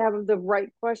know if I have the right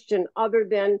question other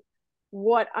than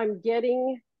what I'm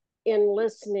getting in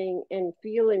listening and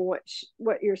feeling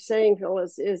what you're saying,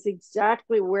 Phyllis, is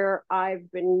exactly where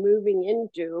I've been moving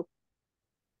into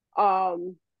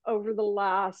over the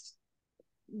last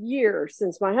year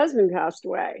since my husband passed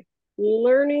away.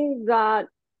 Learning that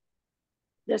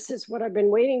this is what I've been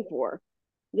waiting for.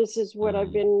 This is what I've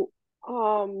Mm, been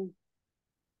um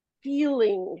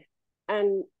feeling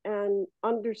and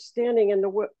understanding and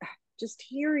the just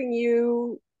hearing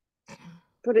you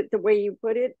put it the way you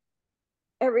put it,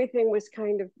 everything was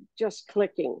kind of just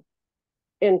clicking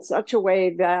in such a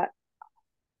way that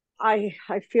I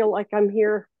feel like I'm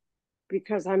here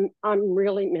because I'm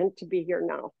really meant to be here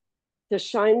now to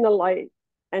shine the light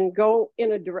and go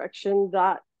in a direction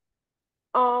that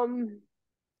um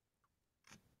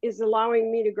is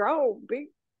allowing me to grow.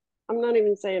 I'm not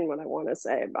even saying what I want to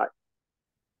say, but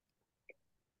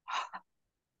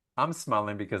I'm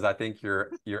smiling because I think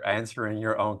you're answering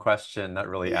your own question, not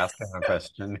really asking a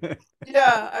question.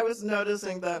 Yeah, I was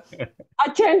noticing that I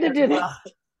tend to as do that well.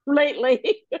 lately.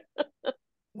 This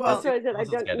That's Well, why I said I this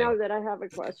is don't getting. know that I have a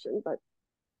question, but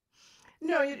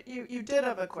no, you did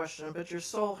have a question, but your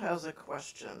soul has a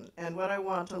question. And what I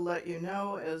want to let you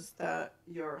know is that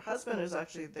your husband is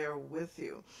actually there with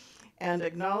you. And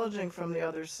acknowledging from the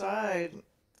other side,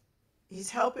 he's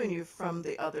helping you from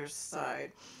the other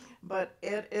side. But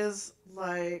it is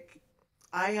like,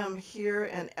 I am here,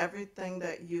 and everything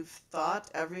that you've thought,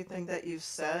 everything that you've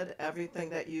said, everything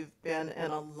that you've been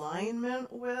in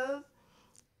alignment with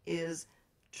is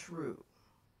true.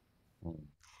 Mm.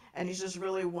 And he's just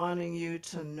really wanting you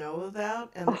to know that.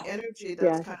 And the Oh, energy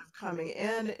that's yes, kind of coming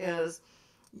in is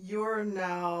you're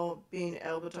now being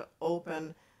able to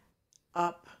open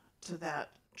up to that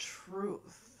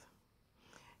truth.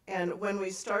 And when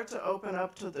we start to open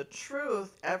up to the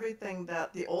truth, everything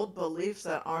that the old beliefs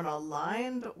that aren't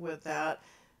aligned with that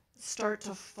start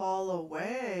to fall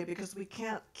away because we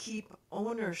can't keep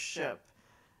ownership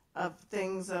of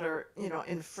things that are,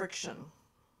 in friction,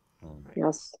 Mm. right?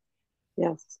 yes,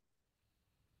 yes.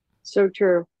 So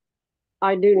true.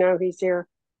 I do know he's here.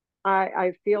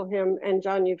 I feel him. And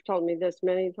John, you've told me this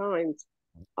many times.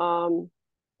 Um,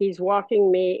 he's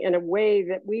walking me in a way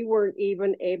that we weren't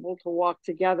even able to walk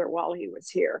together while he was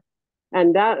here.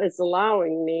 And that is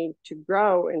allowing me to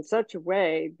grow in such a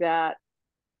way that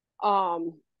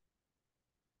um,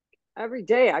 every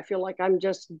day I feel like I'm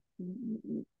just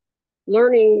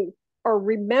learning or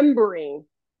remembering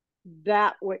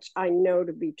that which I know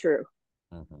to be true.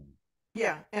 Mhm.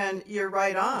 Yeah, and you're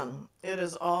right on. It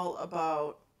is all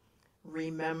about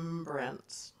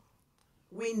remembrance.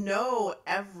 We know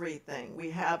everything.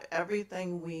 We have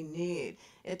everything we need.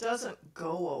 It doesn't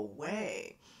go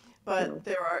away. But No,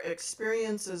 there are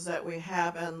experiences that we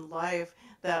have in life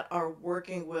that are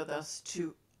working with us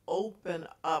to open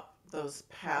up those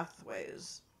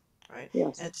pathways, right?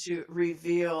 yes, And to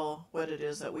reveal what it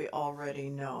is that we already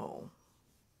know.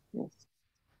 yes,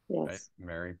 Right, yes.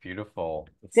 Mary, beautiful.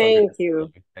 It's so good to Thank see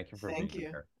you. you. Thank you for Thank being you.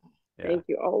 here. Yeah. Thank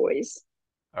you always.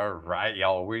 All right,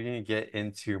 y'all. We're gonna get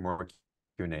into more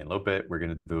Q&A in a little bit. We're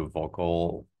gonna do a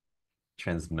vocal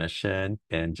transmission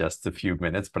in just a few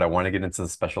minutes, but I want to get into the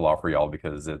special offer, y'all,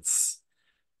 because this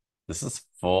is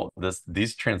full.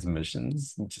 These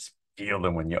transmissions, just feel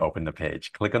them when you open the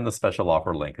page. Click on the special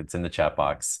offer link. It's in the chat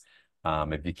box.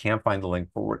 If you can't find the link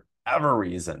for whatever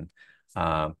reason,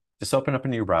 just open up a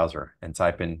new browser and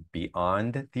type in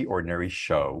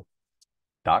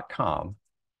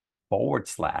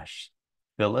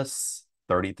beyondtheordinaryshow.com/Phyllis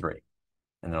 33,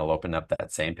 and it'll open up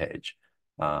that same page.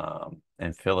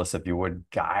 And Phyllis, if you would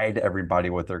guide everybody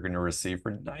what they're going to receive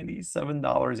for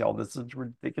 $97, y'all, this is a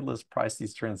ridiculous price,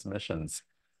 these transmissions.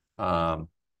 For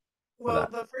Well,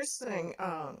 that. the first thing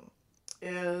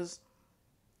is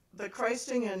the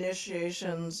Christing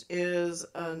initiations is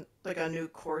like a new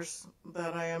course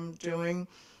that I am doing.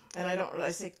 And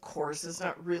I say course, it's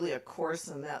not really a course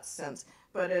in that sense,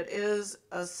 but it is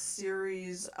a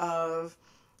series of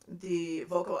the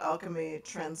vocal alchemy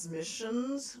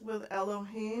transmissions with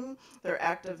Elohim. They're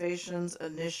activations,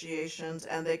 initiations,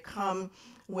 and they come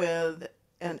with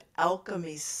an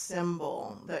alchemy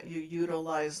symbol that you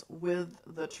utilize with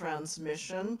the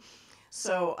transmission.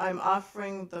 So I'm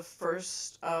offering the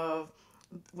first of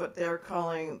what they're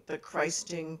calling the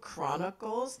Christing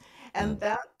Chronicles, and Mm,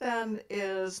 that then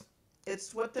is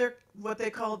it's what they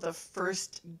call the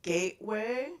first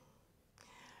gateway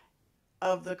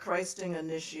of the Christing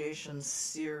Initiation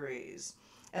series.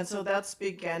 And so that's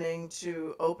beginning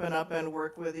to open up and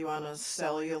work with you on a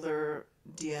cellular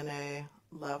DNA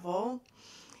level.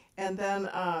 And then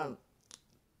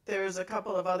there's a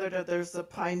couple of there's the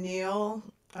pineal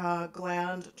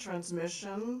gland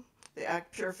transmission, the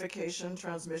act purification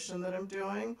transmission that I'm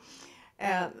doing.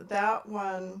 And that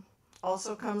one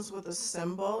also comes with a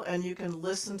symbol, and you can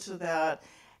listen to that,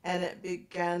 and it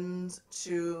begins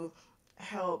to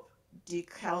help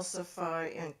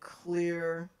decalcify and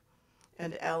clear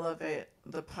and elevate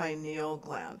the pineal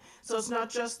gland. So it's not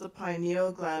just the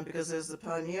pineal gland, because as the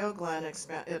pineal gland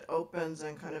expand, it opens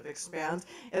and kind of expands.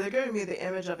 And they're giving me the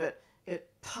image of it. It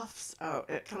puffs out.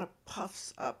 It kind of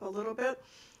puffs up a little bit.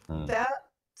 mm, That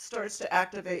starts to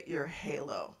activate your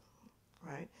halo,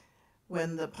 right?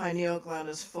 When the pineal gland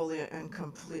is fully and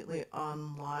completely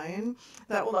online.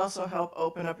 That will also help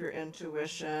open up your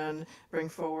intuition, bring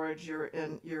forward your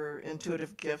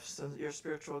intuitive gifts and your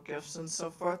spiritual gifts and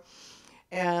so forth.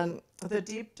 And the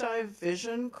deep dive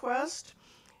vision quest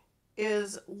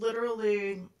is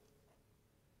literally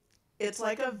it's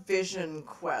like a vision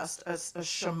quest, a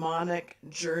shamanic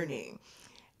journey.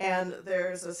 And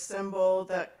there's a symbol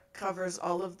that covers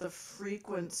all of the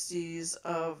frequencies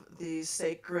of the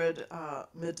sacred,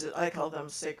 I call them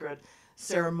sacred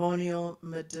ceremonial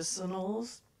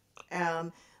medicinals,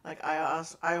 and like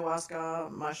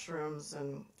ayahuasca, mushrooms,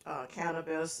 and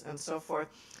cannabis, and so forth.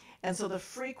 And so the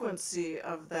frequency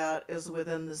of that is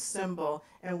within the symbol,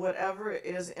 and whatever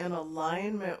is in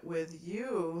alignment with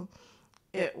you,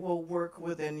 it will work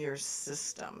within your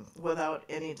system without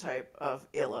any type of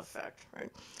ill effect, right?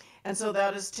 And so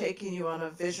that is taking you on a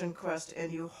vision quest,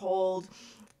 and you hold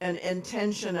an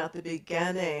intention at the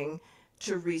beginning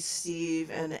to receive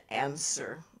an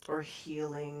answer or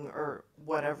healing or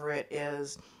whatever it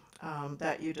is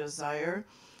that you desire.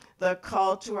 The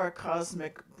call to our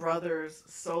cosmic brothers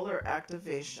solar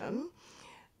activation,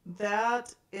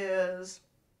 that is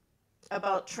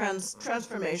about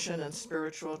transformation and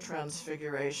spiritual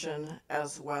transfiguration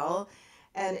as well.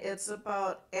 And it's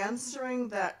about answering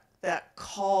that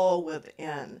call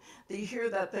within. Do you hear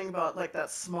that thing about like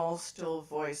that small still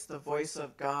voice, the voice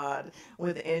of God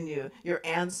within you? You're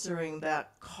answering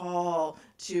that call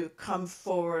to come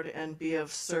forward and be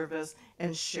of service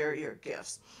and share your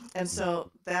gifts. And so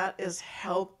that is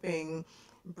helping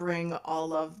bring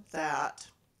all of that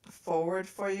forward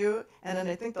for you. And then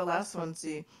I think the last one's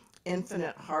the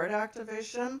infinite heart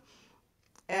activation.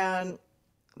 And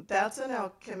that's an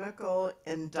alchemical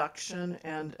induction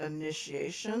and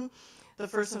initiation. The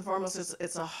first and foremost is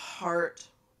it's a heart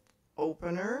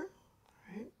opener,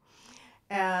 right?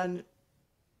 And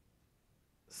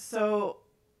so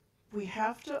we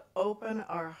have to open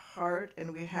our heart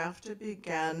and we have to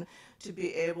begin to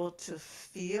be able to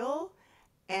feel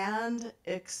and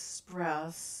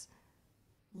express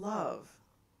love.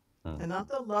 And not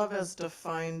the love as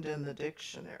defined in the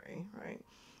dictionary, right?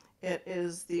 It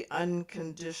is the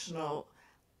unconditional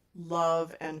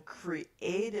love and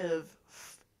creative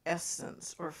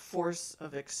essence or force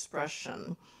of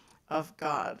expression of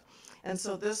God. And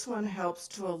so this one helps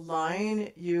to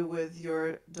align you with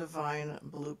your divine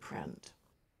blueprint.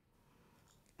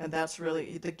 And that's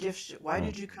really the gift. Why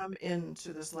did you come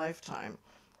into this lifetime?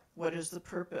 What is the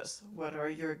purpose? What are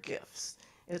your gifts?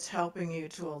 It's helping you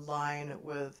to align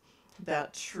with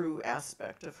that true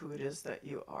aspect of who it is that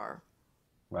you are.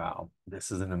 Wow,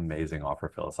 this is an amazing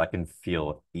offer, Phyllis. I can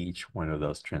feel each one of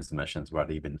those transmissions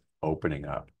without even opening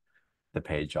up the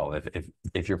page, y'all.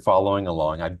 If you're following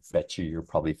along, I bet you're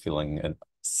probably feeling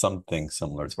something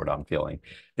similar to what I'm feeling.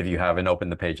 If you haven't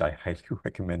opened the page, I highly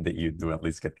recommend that you do at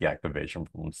least get the activation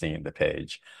from seeing the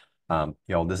page.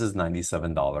 Y'all, this is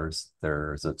 $97.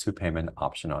 There's a 2 payment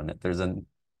option on it. There's a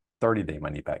 30-day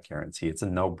money back guarantee. It's a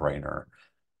no-brainer.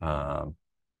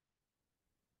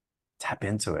 Tap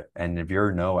into it. And if you're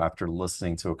a no after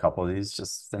listening to a couple of these,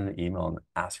 just send an email and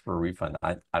ask for a refund.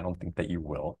 I don't think that you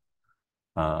will.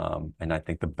 And I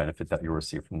think the benefit that you'll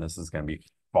receive from this is going to be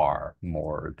far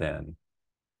more than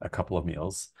a couple of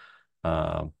meals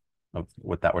of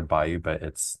what that would buy you. But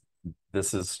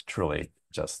this is truly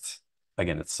just,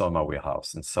 again, it's so in my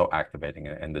wheelhouse and so activating.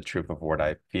 And the truth of what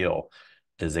I feel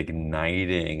is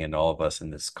igniting in all of us in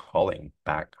this calling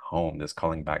back home, this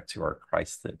calling back to our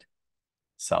Christed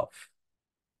self,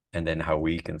 and then how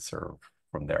we can serve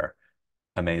from there.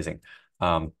 Amazing.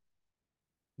 The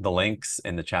links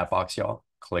in the chat box, y'all.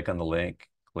 Click on the link,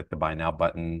 click the buy now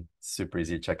button. Super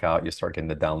easy to check out. You start getting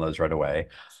the downloads right away.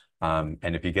 And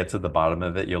if you get to the bottom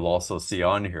of it, you'll also see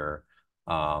on here,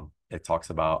 it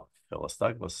talks about Phyllis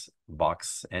Douglas,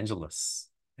 Vox Angelis.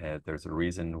 There's a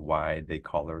reason why they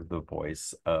call her the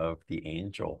voice of the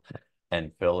angel.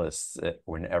 And Phyllis,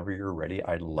 whenever you're ready,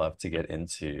 I'd love to get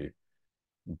into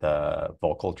the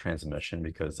vocal transmission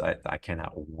because I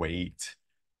cannot wait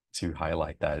to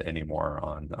highlight that anymore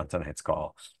on tonight's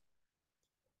call.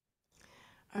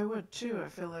 I would too. I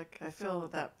feel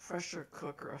that pressure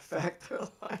cooker effect. They're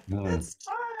like, it's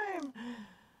time.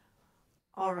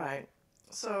 All right.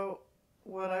 So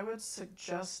what I would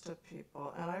suggest to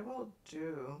people, and I will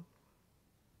do,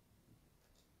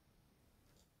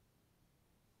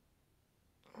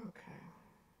 okay.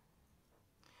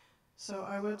 So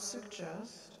I would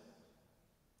suggest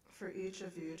for each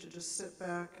of you to just sit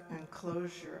back and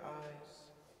close your eyes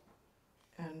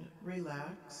and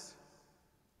relax.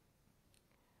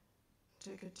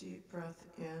 Take a deep breath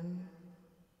in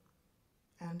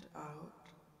and out.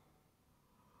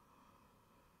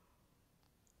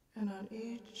 And on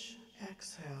each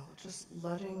exhale, just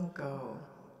letting go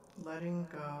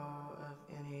of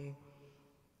any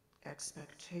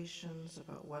expectations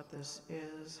about what this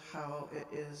is, how it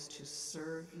is to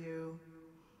serve you,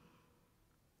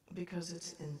 because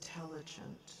it's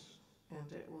intelligent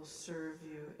and it will serve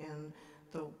you in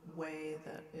the way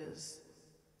that is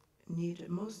needed,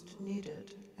 most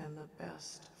needed and the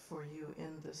best for you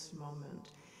in this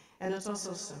moment. And it's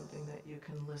also something that you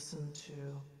can listen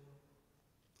to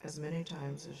as many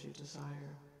times as you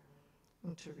desire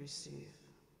to receive.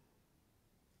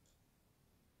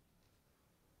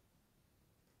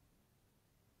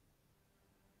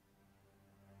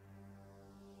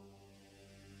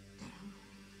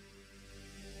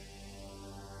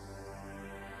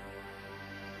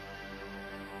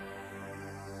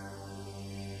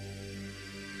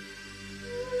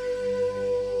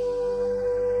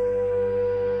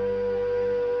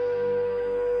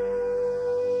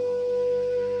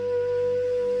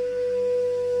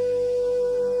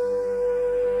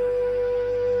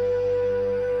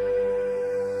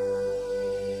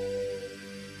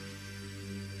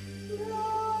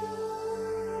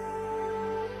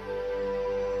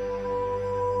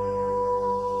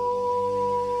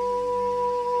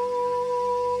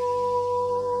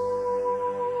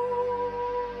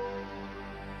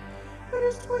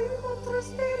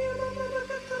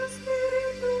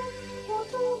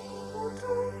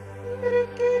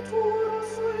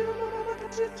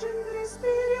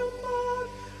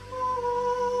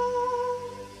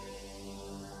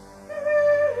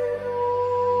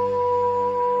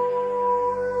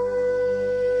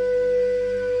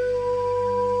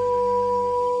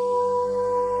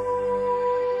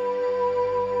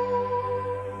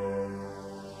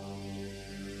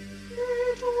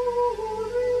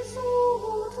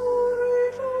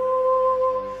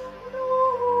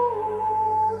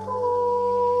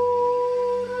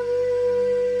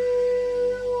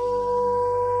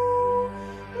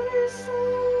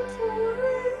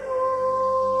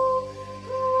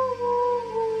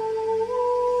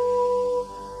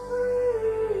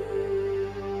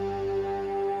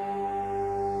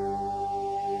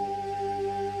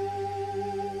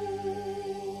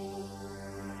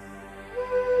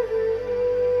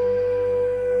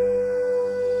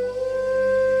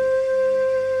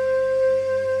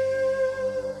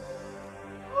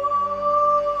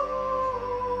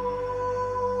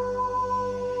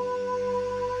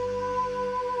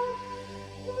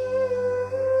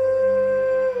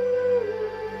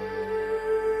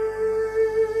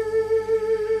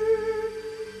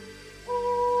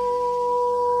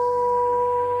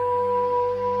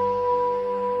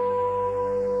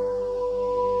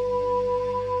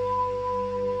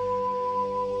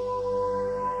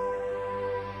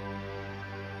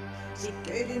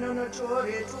 no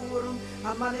chore turum,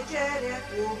 amanegere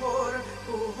kuhor,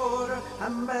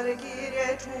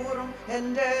 ambergire turum,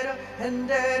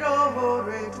 endero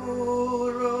hore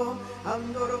turum,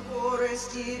 andoro kore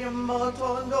stirium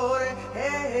motondore,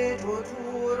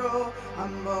 toturo,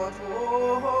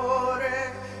 ambatore,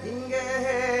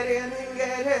 ingerere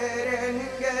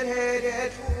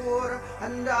tur,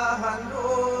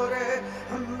 andahandore,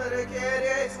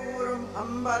 ambergere surum,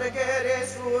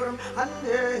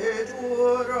 ande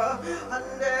tura,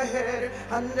 andere,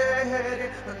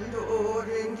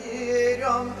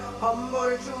 andoringirium,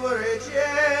 ambor ture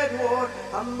jedor,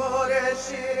 ambore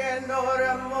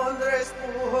sirenore, mondre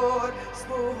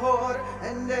spuhor,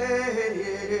 ende,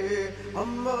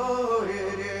 ambore,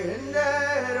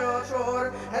 endero tor,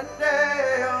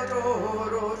 endero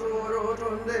toro,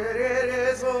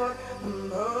 tondere sor,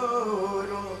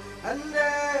 amboro,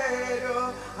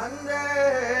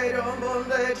 Andero,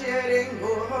 bonde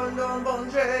tieringo, hondon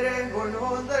bonjerengo,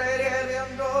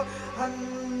 nondrerendo,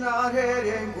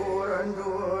 hannarengo,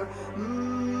 randur,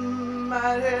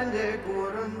 marende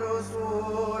kurando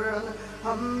soren,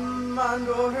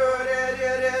 hammando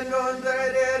hörerendo,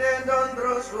 drerendo,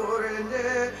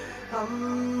 sorende,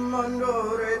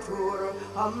 hammandore turo,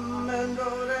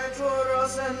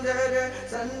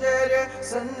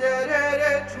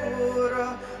 sendere turo,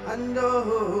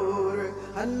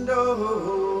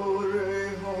 andore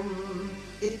hom.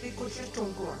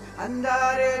 Irpikuchitungor,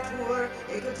 andare tur,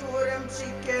 ekaturem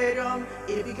psikeram,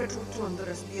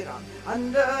 irpikatutundra spiram,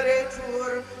 andare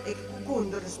tur,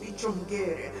 ekukundra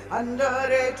spichungere,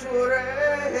 andare tur,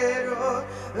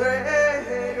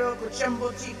 rero, kuchambo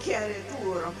tikere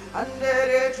turo,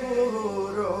 andare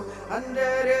turo,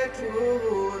 andare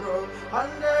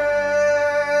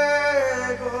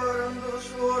gorando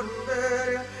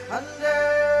surbere,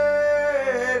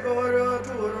 ande goro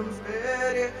turum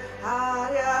spere,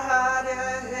 hare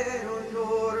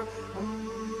herondor,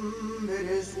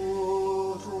 bere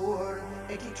sutor,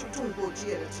 ekichutungo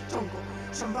jere chitungo,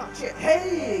 sambache,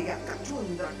 hey,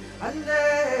 yakatundra,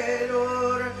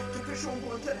 anderor,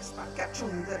 kipishungo terespa,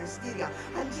 katundra, spiria,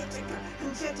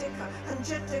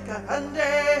 angetica,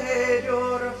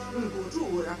 anderor,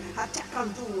 ngujura,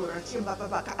 atakantura,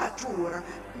 chimbabaka atura,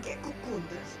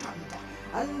 gekukundra, standa,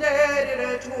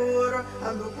 andere tur,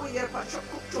 ambukuyer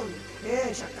pachakutun,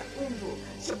 shakakundu,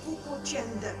 shapuku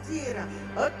tienda tira,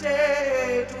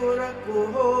 ate tura,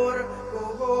 kohor,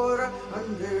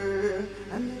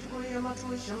 ande kuya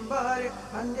matu shambare,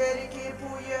 andere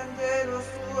kipuya, andero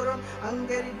suram,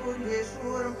 angeri bunye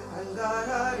suram,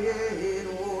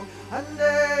 angararero,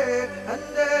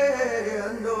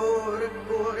 andore,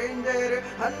 korendere,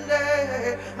 ande,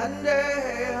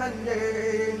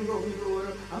 ngondur,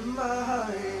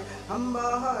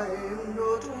 ambaye,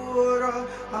 ndotura,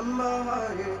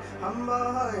 ambaye,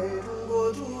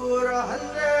 tungotura,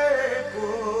 ande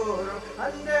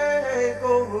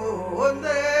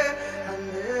konde,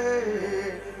 ande.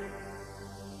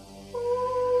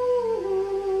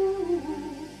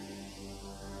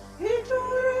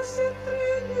 Itore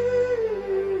sitrini,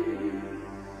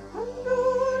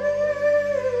 andore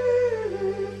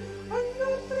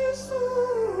preso,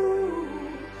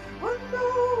 ando,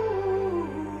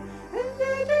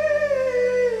 endere,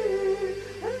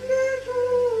 andetu,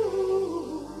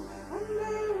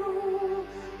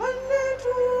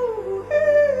 andetu,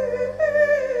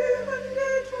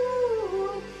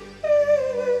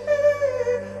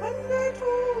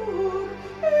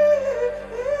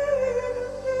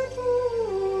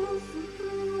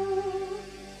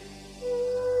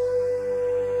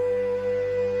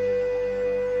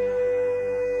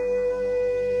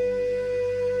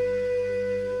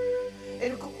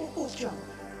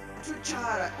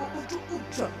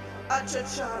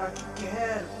 Achachara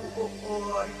kiker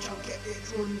chanke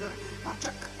etunda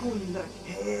atakakunda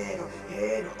hero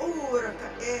ura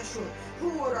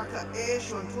ka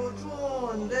eshun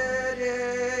tutundere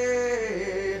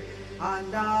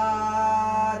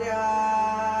andare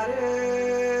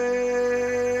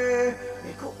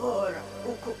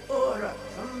uku ora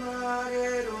samare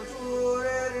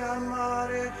roture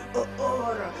amare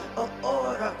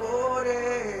ora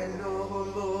correndo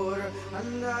hombor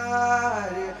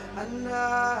andare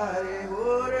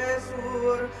ore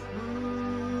sur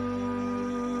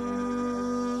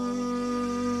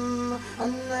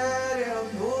andare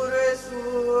ore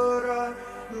sur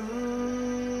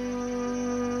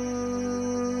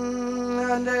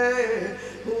andare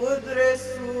ore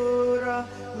sur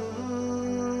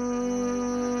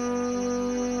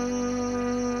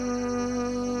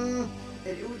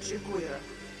e ucci quira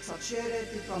sacere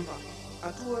ti pamba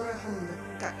atura handa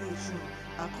kaishum,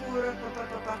 akura papa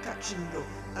papa kachindo,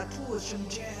 atua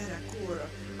shamjera kura,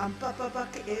 papa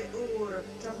papa e ura,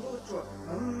 tambutro,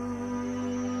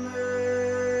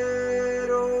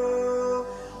 Lero,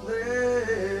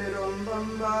 lero,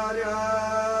 bambaria,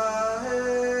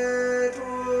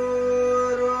 heturo,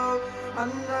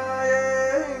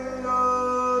 annayengo,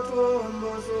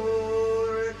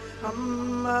 tumbosore,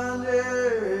 hammane,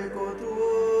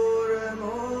 koture,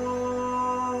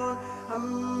 mon,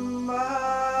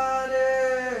 hammane,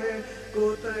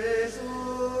 kotre,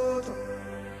 suto,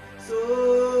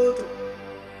 suto,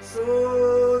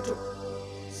 suto,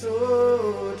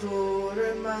 suto,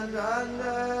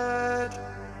 remandandet,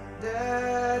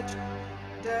 det,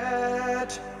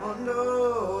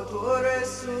 ondo, tore,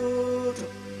 suto,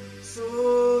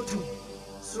 suto,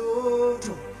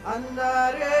 suto,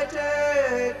 andare,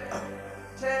 te,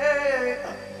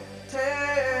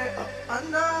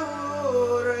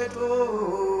 andare, to.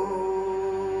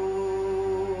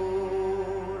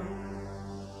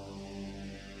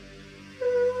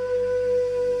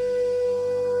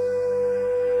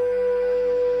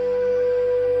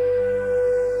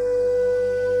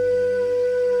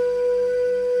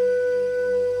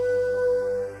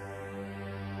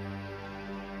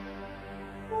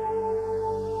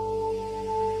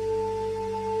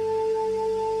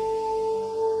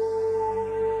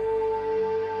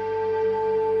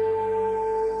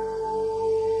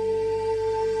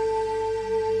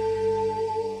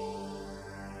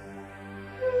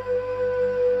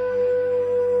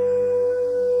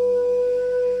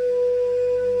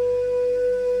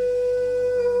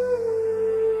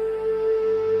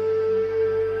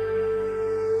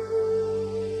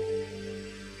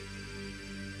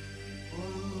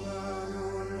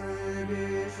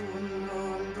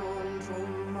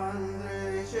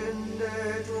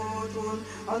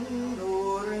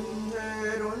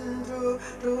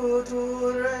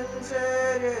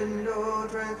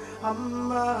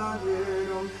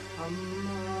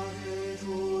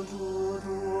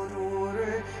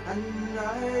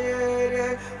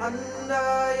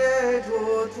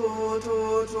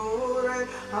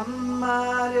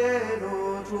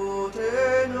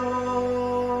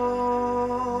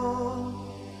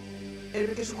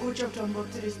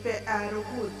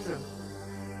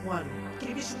 One.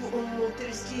 Kiribishu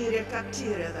multiristire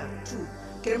captire that. Two.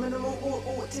 Kermanamu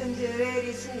o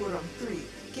tendere suram. Three.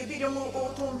 Kibidamu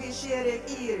o tumbishere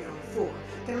irium. Four.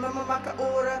 Kermamaka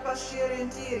ora pashere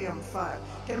intirium. Five.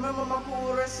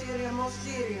 Kermamamakura sirium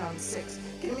osirium. Six.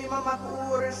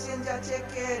 Kermimamakura sinja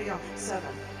tekerium.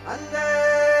 Seven.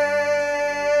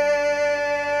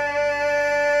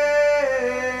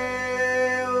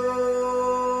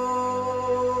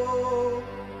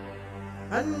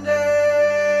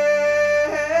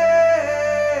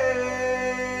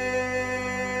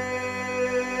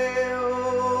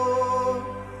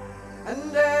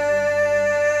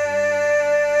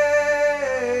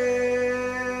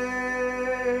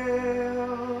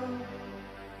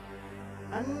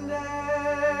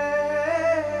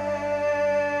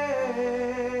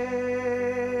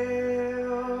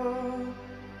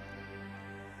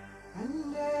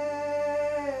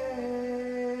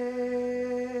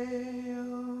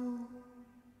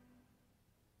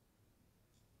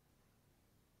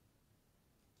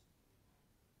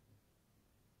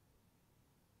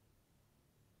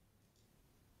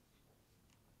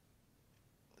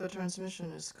 The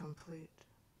transmission is complete.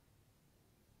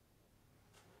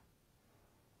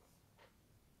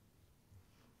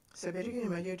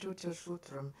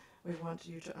 We want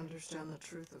you to understand the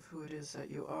truth of who it is that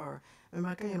you are. In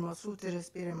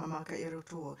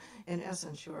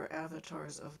essence, you are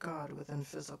avatars of God within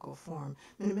physical form.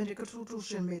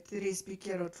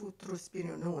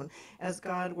 As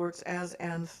God works as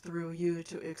and through you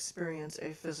to experience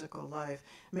a physical life.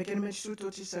 You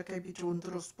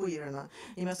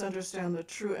must understand the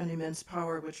true and immense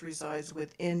power which resides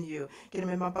within you.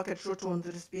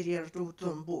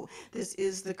 This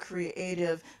is the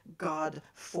creative God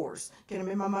force. It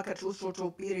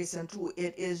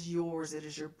is yours, it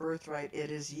is your birthright, it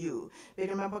is you. It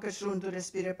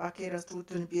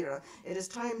is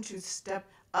time to step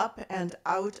up and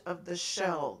out of the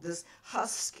shell, this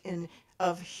husk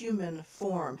of human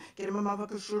form. It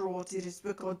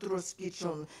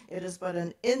is but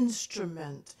an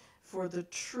instrument for the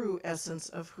true essence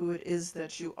of who it is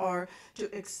that you are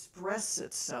to express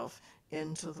itself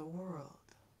into the world.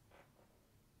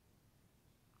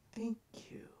 Thank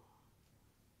you.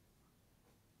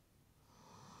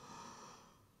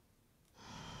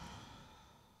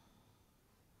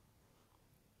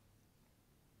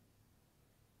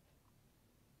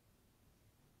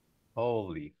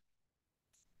 Holy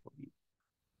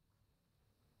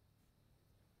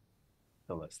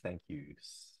Phyllis, thank you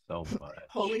so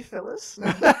Holy much. Phyllis.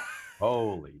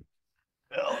 Holy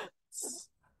Phyllis.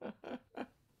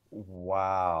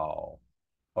 Wow.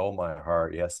 Oh, my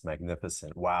heart. Yes,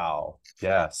 magnificent. Wow.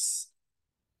 Yes.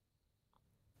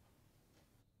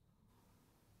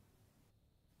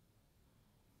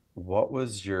 What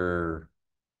was your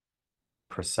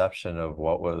perception of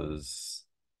what was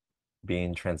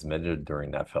being transmitted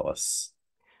during that, Phyllis?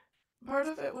 Part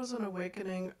of it was an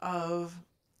awakening of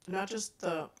not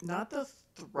the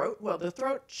throat, well, the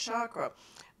throat chakra,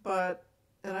 but,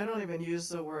 and I don't even use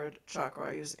the word chakra,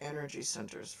 I use energy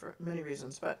centers for many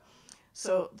reasons, but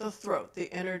so the throat,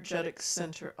 the energetic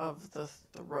center of the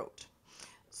throat.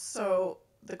 So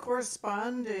the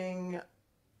corresponding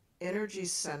energy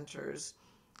centers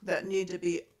that need to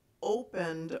be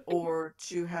opened or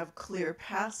to have clear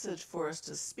passage for us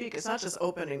to speak. It's not just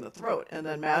opening the throat and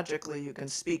then magically you can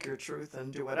speak your truth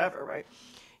and do whatever, right?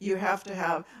 You have to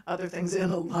have other things in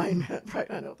alignment, right?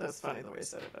 I know that's funny the way I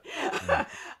said it, Mm.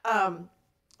 but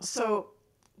so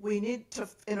we need to,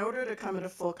 in order to come into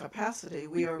full capacity,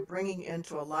 we are bringing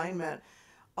into alignment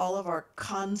all of our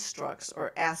constructs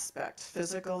or aspects,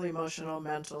 physical, emotional,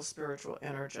 mental, spiritual,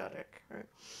 energetic, right?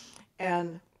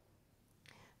 And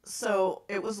so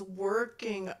it was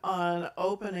working on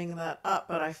opening that up,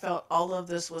 but I felt all of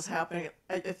this was happening.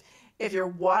 If you're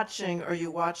watching or you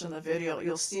watch in the video,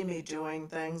 you'll see me doing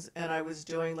things, and I was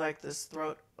doing like this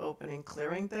throat opening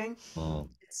clearing thing. Mm.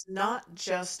 It's not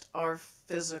just our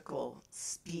physical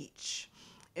speech.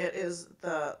 It is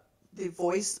the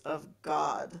voice of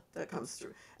God that comes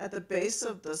through. At the base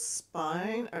of the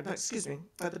spine, or no, excuse me,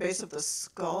 at the base of the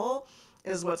skull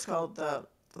is what's called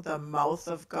the mouth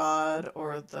of God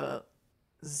or the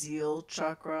zeal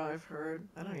chakra. I've heard.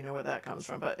 I don't even know where that comes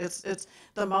from, but it's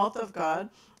the mouth of God,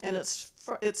 and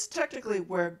it's technically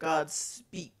where God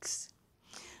speaks.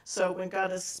 So when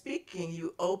God is speaking,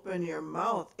 you open your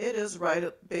mouth. It is right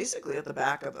at, basically at the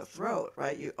back of the throat,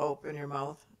 right? You open your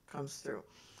mouth, comes through.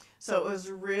 So it was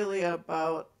really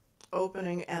about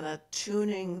opening and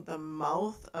attuning the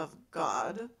mouth of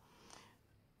God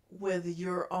with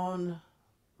your own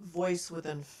voice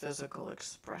within physical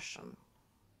expression.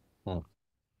 Mm.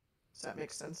 Does that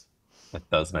make sense? It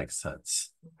does make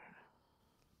sense.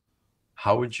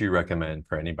 How would you recommend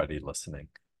for anybody listening,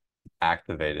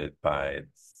 activated by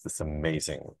this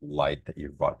amazing light that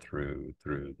you've brought through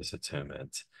this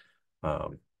attunement,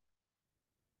 um,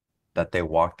 that they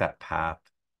walk that path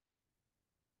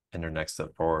in their next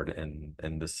step forward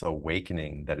and this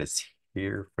awakening that is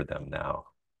here for them now?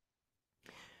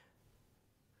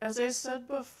 As I said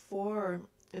before,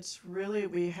 it's really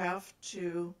we have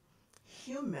to,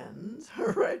 humans,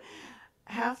 right,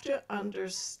 have to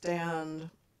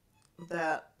understand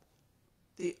that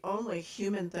the only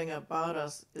human thing about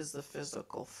us is the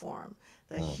physical form,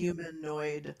 the Mm.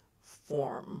 humanoid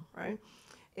form, right?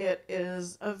 It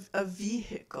is a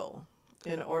vehicle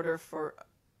in order for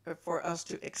us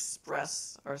to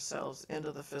express ourselves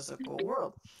into the physical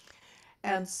world.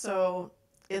 And so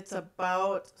it's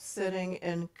about sitting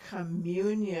in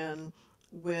communion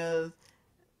with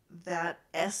that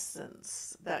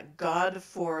essence, that God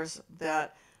force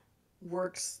that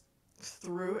works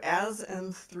through, as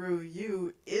and through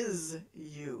you, is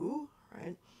you,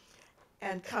 right?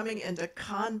 And coming into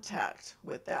contact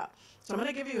with that. So I'm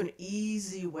going to give you an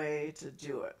easy way to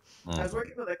do it. I was Mhm.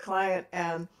 working with a client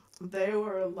and they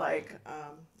were like,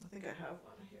 I think I have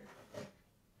one here.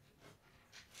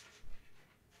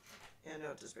 Yeah,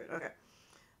 no, it's just great. Okay.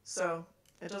 So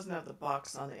it doesn't have the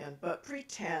box on the end, but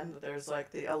pretend there's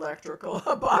like the electrical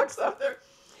box up there.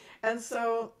 And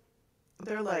so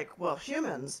they're like, well,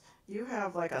 humans, you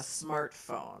have like a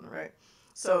smartphone, right?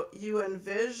 So you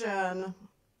envision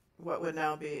what would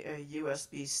now be a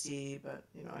USB-C, but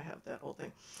you know, I have that whole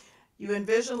thing. You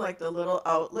envision like the little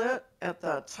outlet at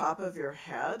the top of your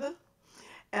head,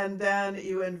 and then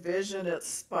you envision it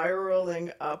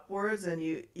spiraling upwards, and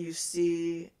you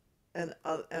see an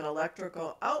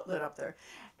electrical outlet up there,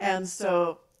 and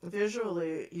so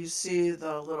visually you see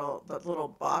the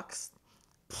little box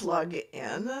plug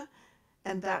in,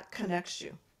 and that connects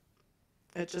you.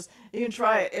 It just, you can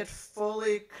try it. It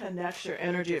fully connects your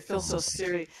energy. It feels so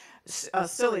Mhm.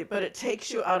 silly, but it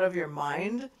takes you out of your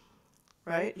mind,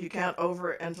 right? You can't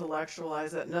over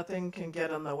intellectualize it. Nothing can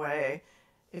get in the way.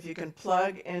 If you can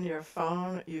plug in your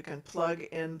phone, you can plug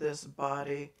in this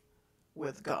body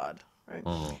with God, right?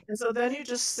 Mm. And so then you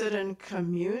just sit in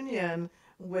communion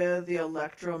with the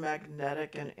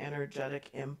electromagnetic and energetic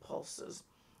impulses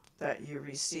that you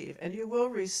receive, and you will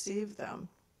receive them,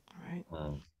 right?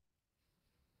 Mm.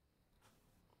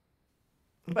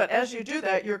 But as you do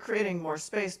that, you're creating more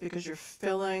space because you're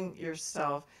filling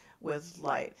yourself with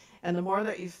light. And the more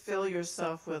that you fill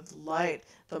yourself with light,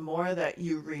 the more that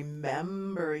you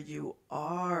remember you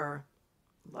are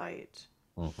light.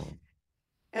 Mhm.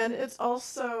 And it's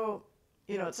also,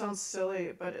 it sounds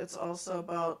silly, but it's also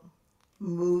about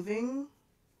moving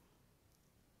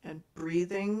and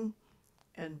breathing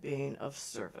and being of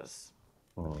service.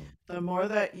 Mm. The more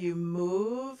that you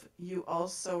move, you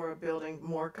also are building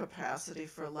more capacity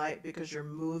for light because you're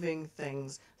moving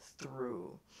things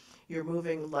through. You're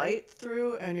moving light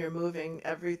through and you're moving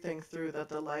everything through that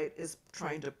the light is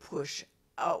trying to push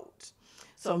out.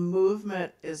 So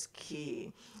movement is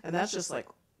key. And that's just like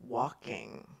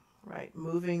walking, right?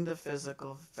 Moving the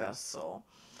physical vessel.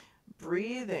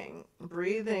 Breathing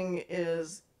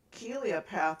is keyly a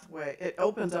pathway. It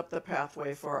opens up the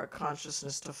pathway for our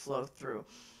consciousness to flow through,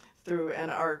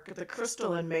 and our the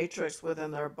crystalline matrix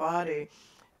within our body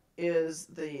is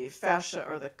the fascia,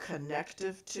 or the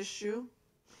connective tissue.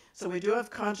 So we do have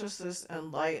consciousness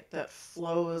and light that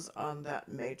flows on that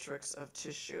matrix of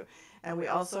tissue. And we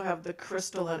also have the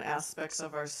crystalline aspects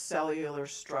of our cellular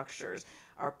structures,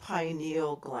 our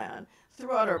pineal gland,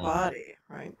 throughout our Mm. body,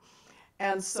 right?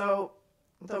 And so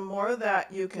the more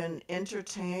that you can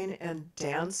entertain and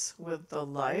dance with the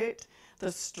light,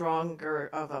 the stronger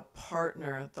of a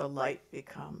partner the light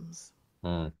becomes.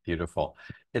 Beautiful.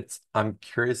 I'm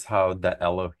curious how the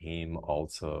Elohim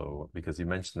also, because you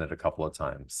mentioned it a couple of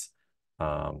times,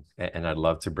 and I'd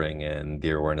love to bring in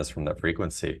the awareness from that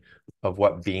frequency of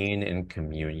what being in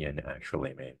communion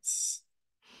actually means.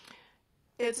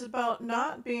 It's about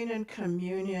not being in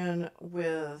communion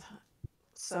with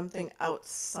something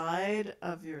outside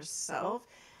of yourself.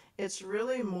 It's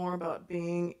really more about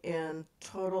being in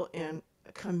total in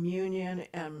communion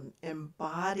and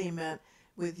embodiment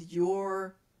with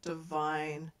your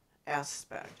divine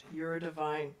aspect, your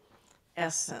divine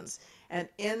essence. And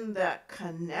in that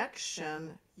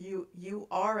connection, you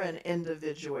are an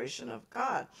individuation of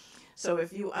God. So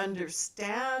if you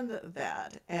understand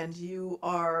that and you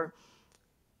are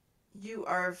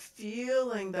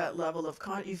feeling that level of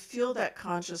you feel that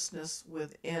consciousness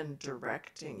within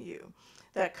directing you.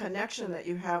 That connection that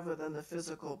you have within the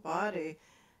physical body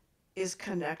is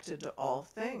connected to all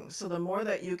things. So the more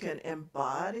that you can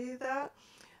embody that,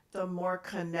 the more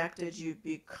connected you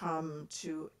become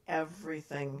to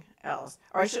everything else.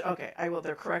 Or I should, okay,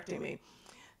 they're correcting me.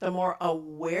 The more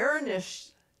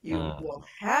awareness you Mm. will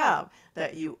have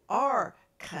that you are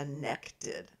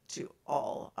connected to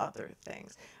all other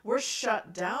things. We're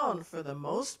shut down for the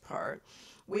most part.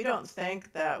 We don't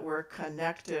think that we're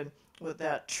connected with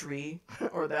that tree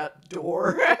or that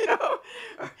door,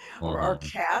 or our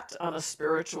Mhm. cat on a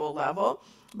spiritual level.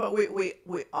 But we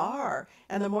are.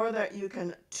 And the more that you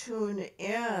can tune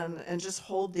in and just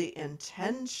hold the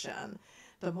intention,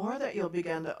 the more that you'll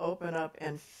begin to open up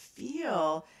and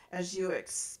feel as you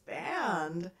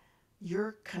expand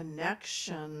your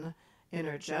connection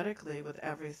energetically with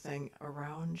everything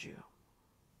around you.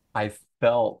 I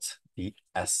felt the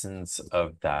essence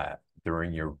of that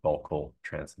during your vocal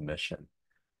transmission.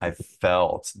 I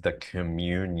felt the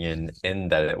communion in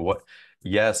that.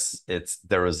 Yes,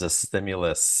 there was a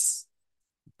stimulus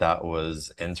that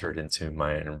was entered into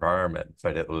my environment,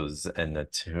 but it was an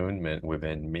attunement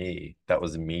within me that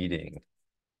was meeting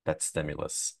that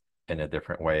stimulus in a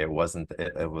different way. It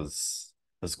was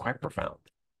quite profound.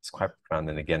 It's quite profound.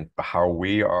 And again, how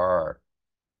we are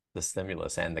the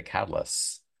stimulus and the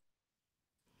catalyst.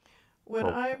 When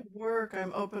For, I work,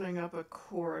 I'm opening up a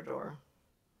corridor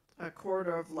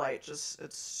of light. Just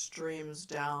it streams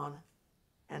down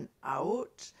and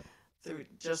out through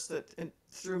just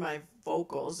through my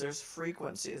vocals. There's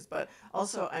frequencies, but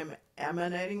also I'm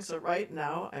emanating. So right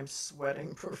now I'm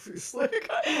sweating profusely.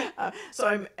 So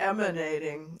I'm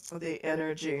emanating the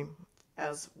energy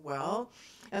as well.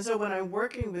 And so when I'm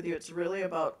working with you, it's really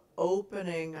about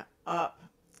opening up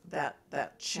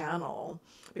that channel,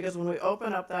 because when we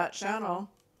open up that channel,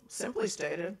 simply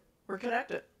stated, we're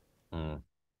connected. mm,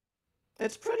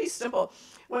 It's pretty simple.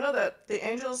 One of the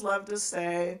angels love to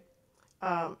say,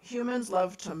 humans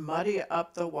love to muddy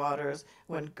up the waters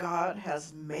when God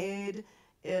has made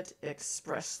it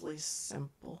expressly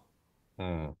simple.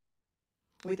 mm,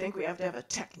 We think we have to have a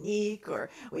technique, or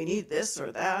we need this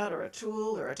or that, or a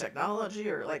tool or a technology,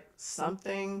 or like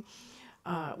something.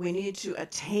 We need to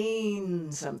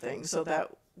attain something so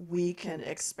that we can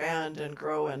expand and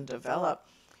grow and develop.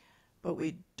 But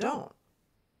we don't.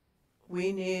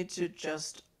 We need to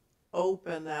just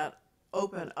open up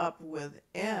within,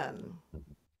 mm.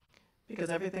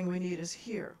 because everything we need is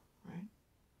here, right?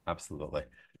 Absolutely.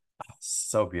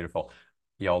 So beautiful.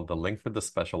 Y'all, the link for the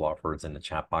special offer is in the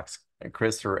chat box.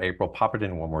 Chris or April, pop it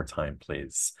in one more time,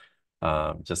 please.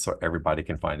 just so everybody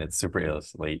can find it super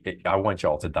easily. I want you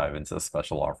all to dive into the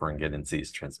special offer and get into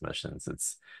these transmissions.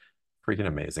 It's freaking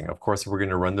amazing. Of course, we're going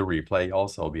to run the replay.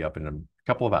 Also, it'll be up in a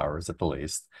couple of hours at the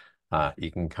least.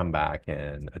 You can come back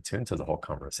and attune to the whole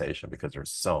conversation because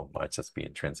there's so much that's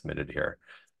being transmitted here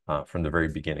from the very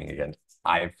beginning. Again,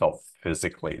 I felt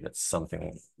physically that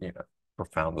something,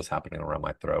 profound was happening around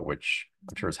my throat, which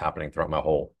I'm sure is happening throughout my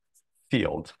whole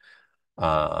field.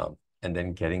 And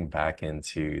then getting back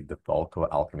into the bulk of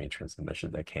alchemy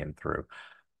transmission that came through.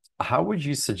 How would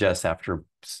you suggest, after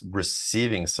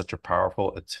receiving such a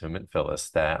powerful attunement, Phyllis,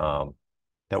 that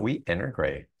we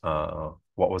integrate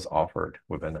what was offered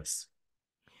within us?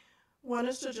 One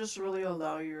is to just really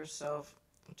allow yourself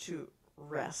to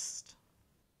rest,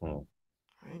 Mm.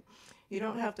 right? You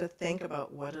don't have to think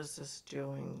about what is this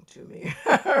doing to me,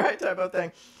 right, type of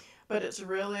thing. But it's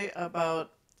really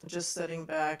about just sitting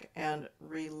back and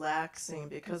relaxing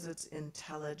because it's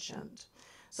intelligent.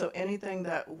 So anything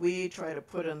that we try to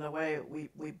put in the way,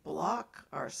 we block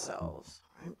ourselves,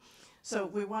 right? So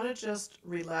we want to just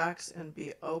relax and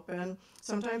be open.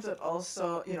 Sometimes it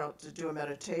also, to do a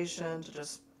meditation, to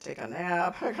just take a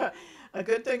nap. A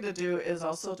good thing to do is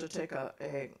also to take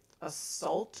a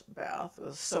salt bath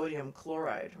with sodium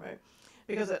chloride, right?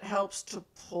 Because it helps to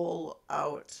pull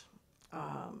out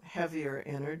heavier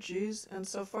energies and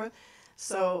so forth.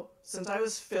 So since I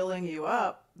was filling you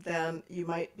up, then you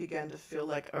might begin to feel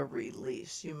like a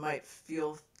release. You might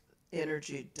feel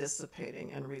energy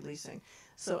dissipating and releasing.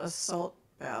 So a salt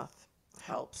bath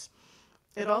helps.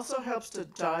 It also helps to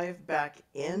dive back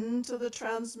into the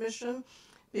transmission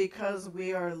because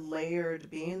we are layered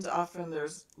beings. Often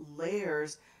there's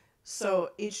layers.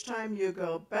 So each time you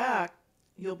go back,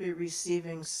 you'll be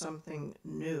receiving something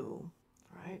new,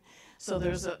 right? So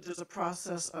there's a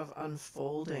process of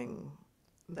unfolding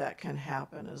that can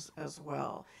happen as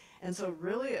well. And so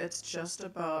really it's just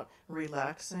about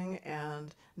relaxing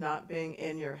and not being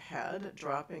in your head,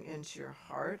 dropping into your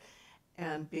heart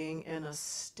and being in a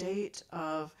state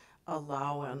of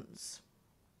allowance.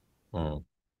 Mm.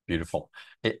 Beautiful.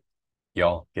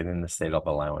 Y'all get in the state of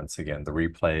allowance again. The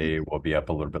replay will be up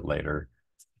a little bit later.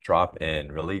 Drop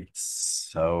in, really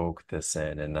soak this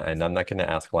in. And I'm not going to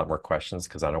ask a lot more questions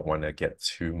because I don't want to get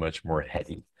too much more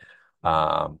heady.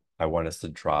 I want us to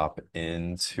drop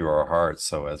into our hearts.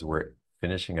 So as we're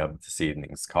finishing up this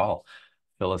evening's call,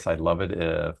 Phyllis, I'd love it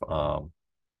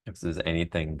if there's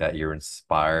anything that you're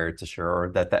inspired to share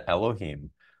or that the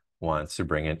Elohim wants to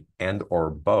bring in, and or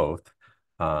both,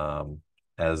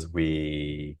 as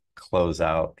we close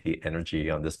out the energy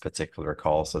on this particular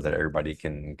call so that everybody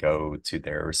can go to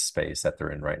their space that they're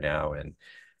in right now and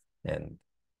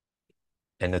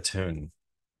attune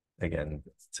again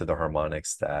to the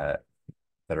harmonics that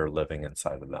are living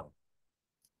inside of them.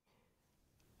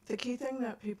 The key thing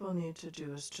that people need to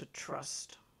do is to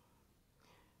trust.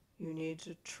 You need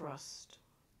to trust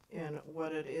in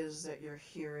what it is that you're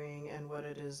hearing and what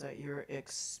it is that you're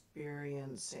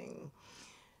experiencing.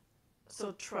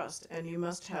 So trust, and you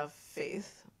must have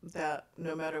faith that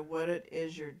no matter what it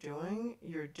is you're doing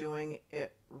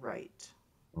it right.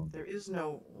 There is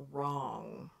no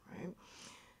wrong, right?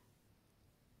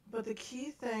 But the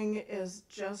key thing is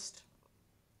just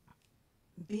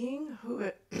being who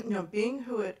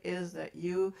it is that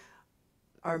you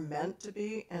are meant to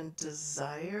be and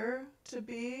desire to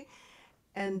be,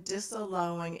 and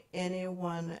disallowing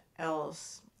anyone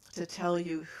else to tell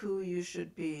you who you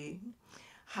should be,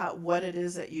 what it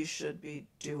is that you should be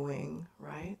doing,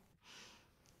 right?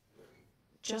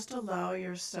 Just allow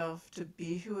yourself to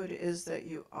be who it is that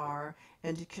you are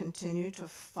and to continue to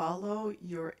follow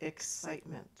your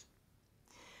excitement.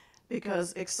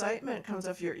 Because excitement comes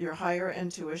off your higher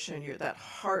intuition, that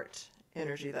heart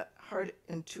energy,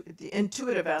 the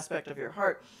intuitive aspect of your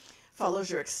heart follows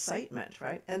your excitement,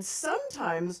 right? And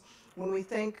sometimes when we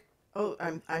think, oh,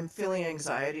 I'm feeling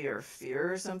anxiety or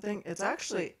fear or something, it's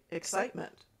actually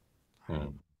excitement.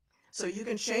 Mm. So you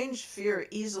can change fear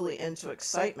easily into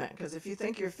excitement, because if you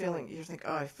think you think,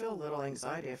 oh, I feel a little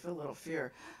anxiety, I feel a little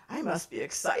fear, I must be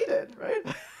excited, right?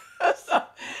 So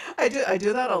I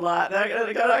do that a lot. That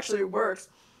actually works.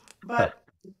 But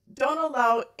don't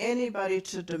allow anybody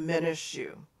to diminish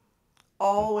you.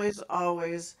 Always,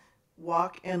 always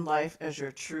walk in life as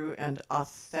your true and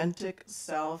authentic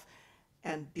self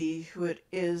and be who it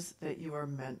is that you are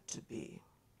meant to be.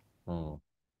 Mm.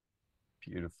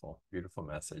 Beautiful, beautiful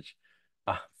message.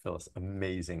 Phyllis,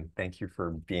 amazing. Thank you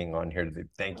for being on here today.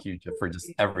 Thank you for just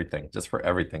for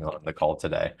everything on the call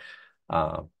today.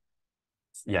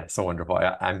 Yeah, so wonderful.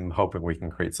 I'm hoping we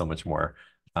can create so much more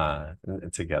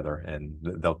together, and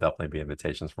there'll definitely be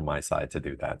invitations from my side to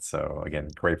do that. So again,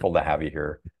 grateful to have you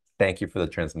here. Thank you for the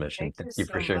transmission. Thank Thank you you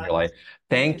for so sharing your much. light.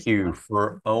 Thank you Thank so you much.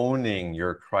 for owning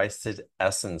your Christed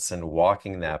essence and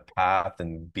walking that path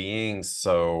and being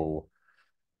so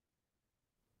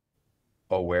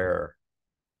aware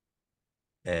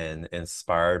and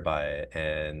inspired by it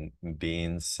and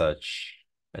being such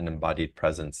an embodied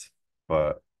presence,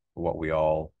 but what we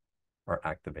all are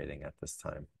activating at this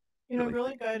time. You know, I'm Really.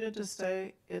 really guided to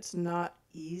say it's not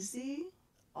easy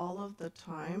all of the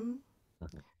time,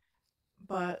 Mhm.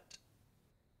 but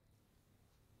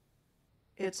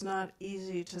it's not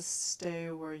easy to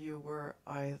stay where you were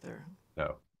either.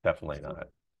 No, definitely So not.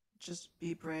 just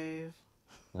be brave.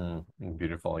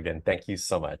 Beautiful. Again, thank you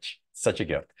so much. Such a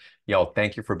gift. Y'all,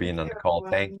 thank you for Thank being on you, the call.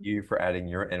 Thank everyone. you for adding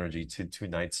your energy to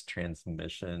tonight's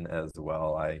transmission as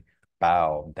well. I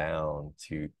bow down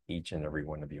to each and every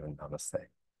one of you, and namaste.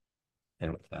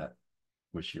 And with that,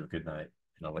 wish you a good night,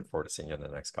 and I look forward to seeing you on the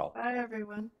next call. Bye,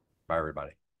 everyone. Bye,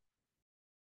 everybody.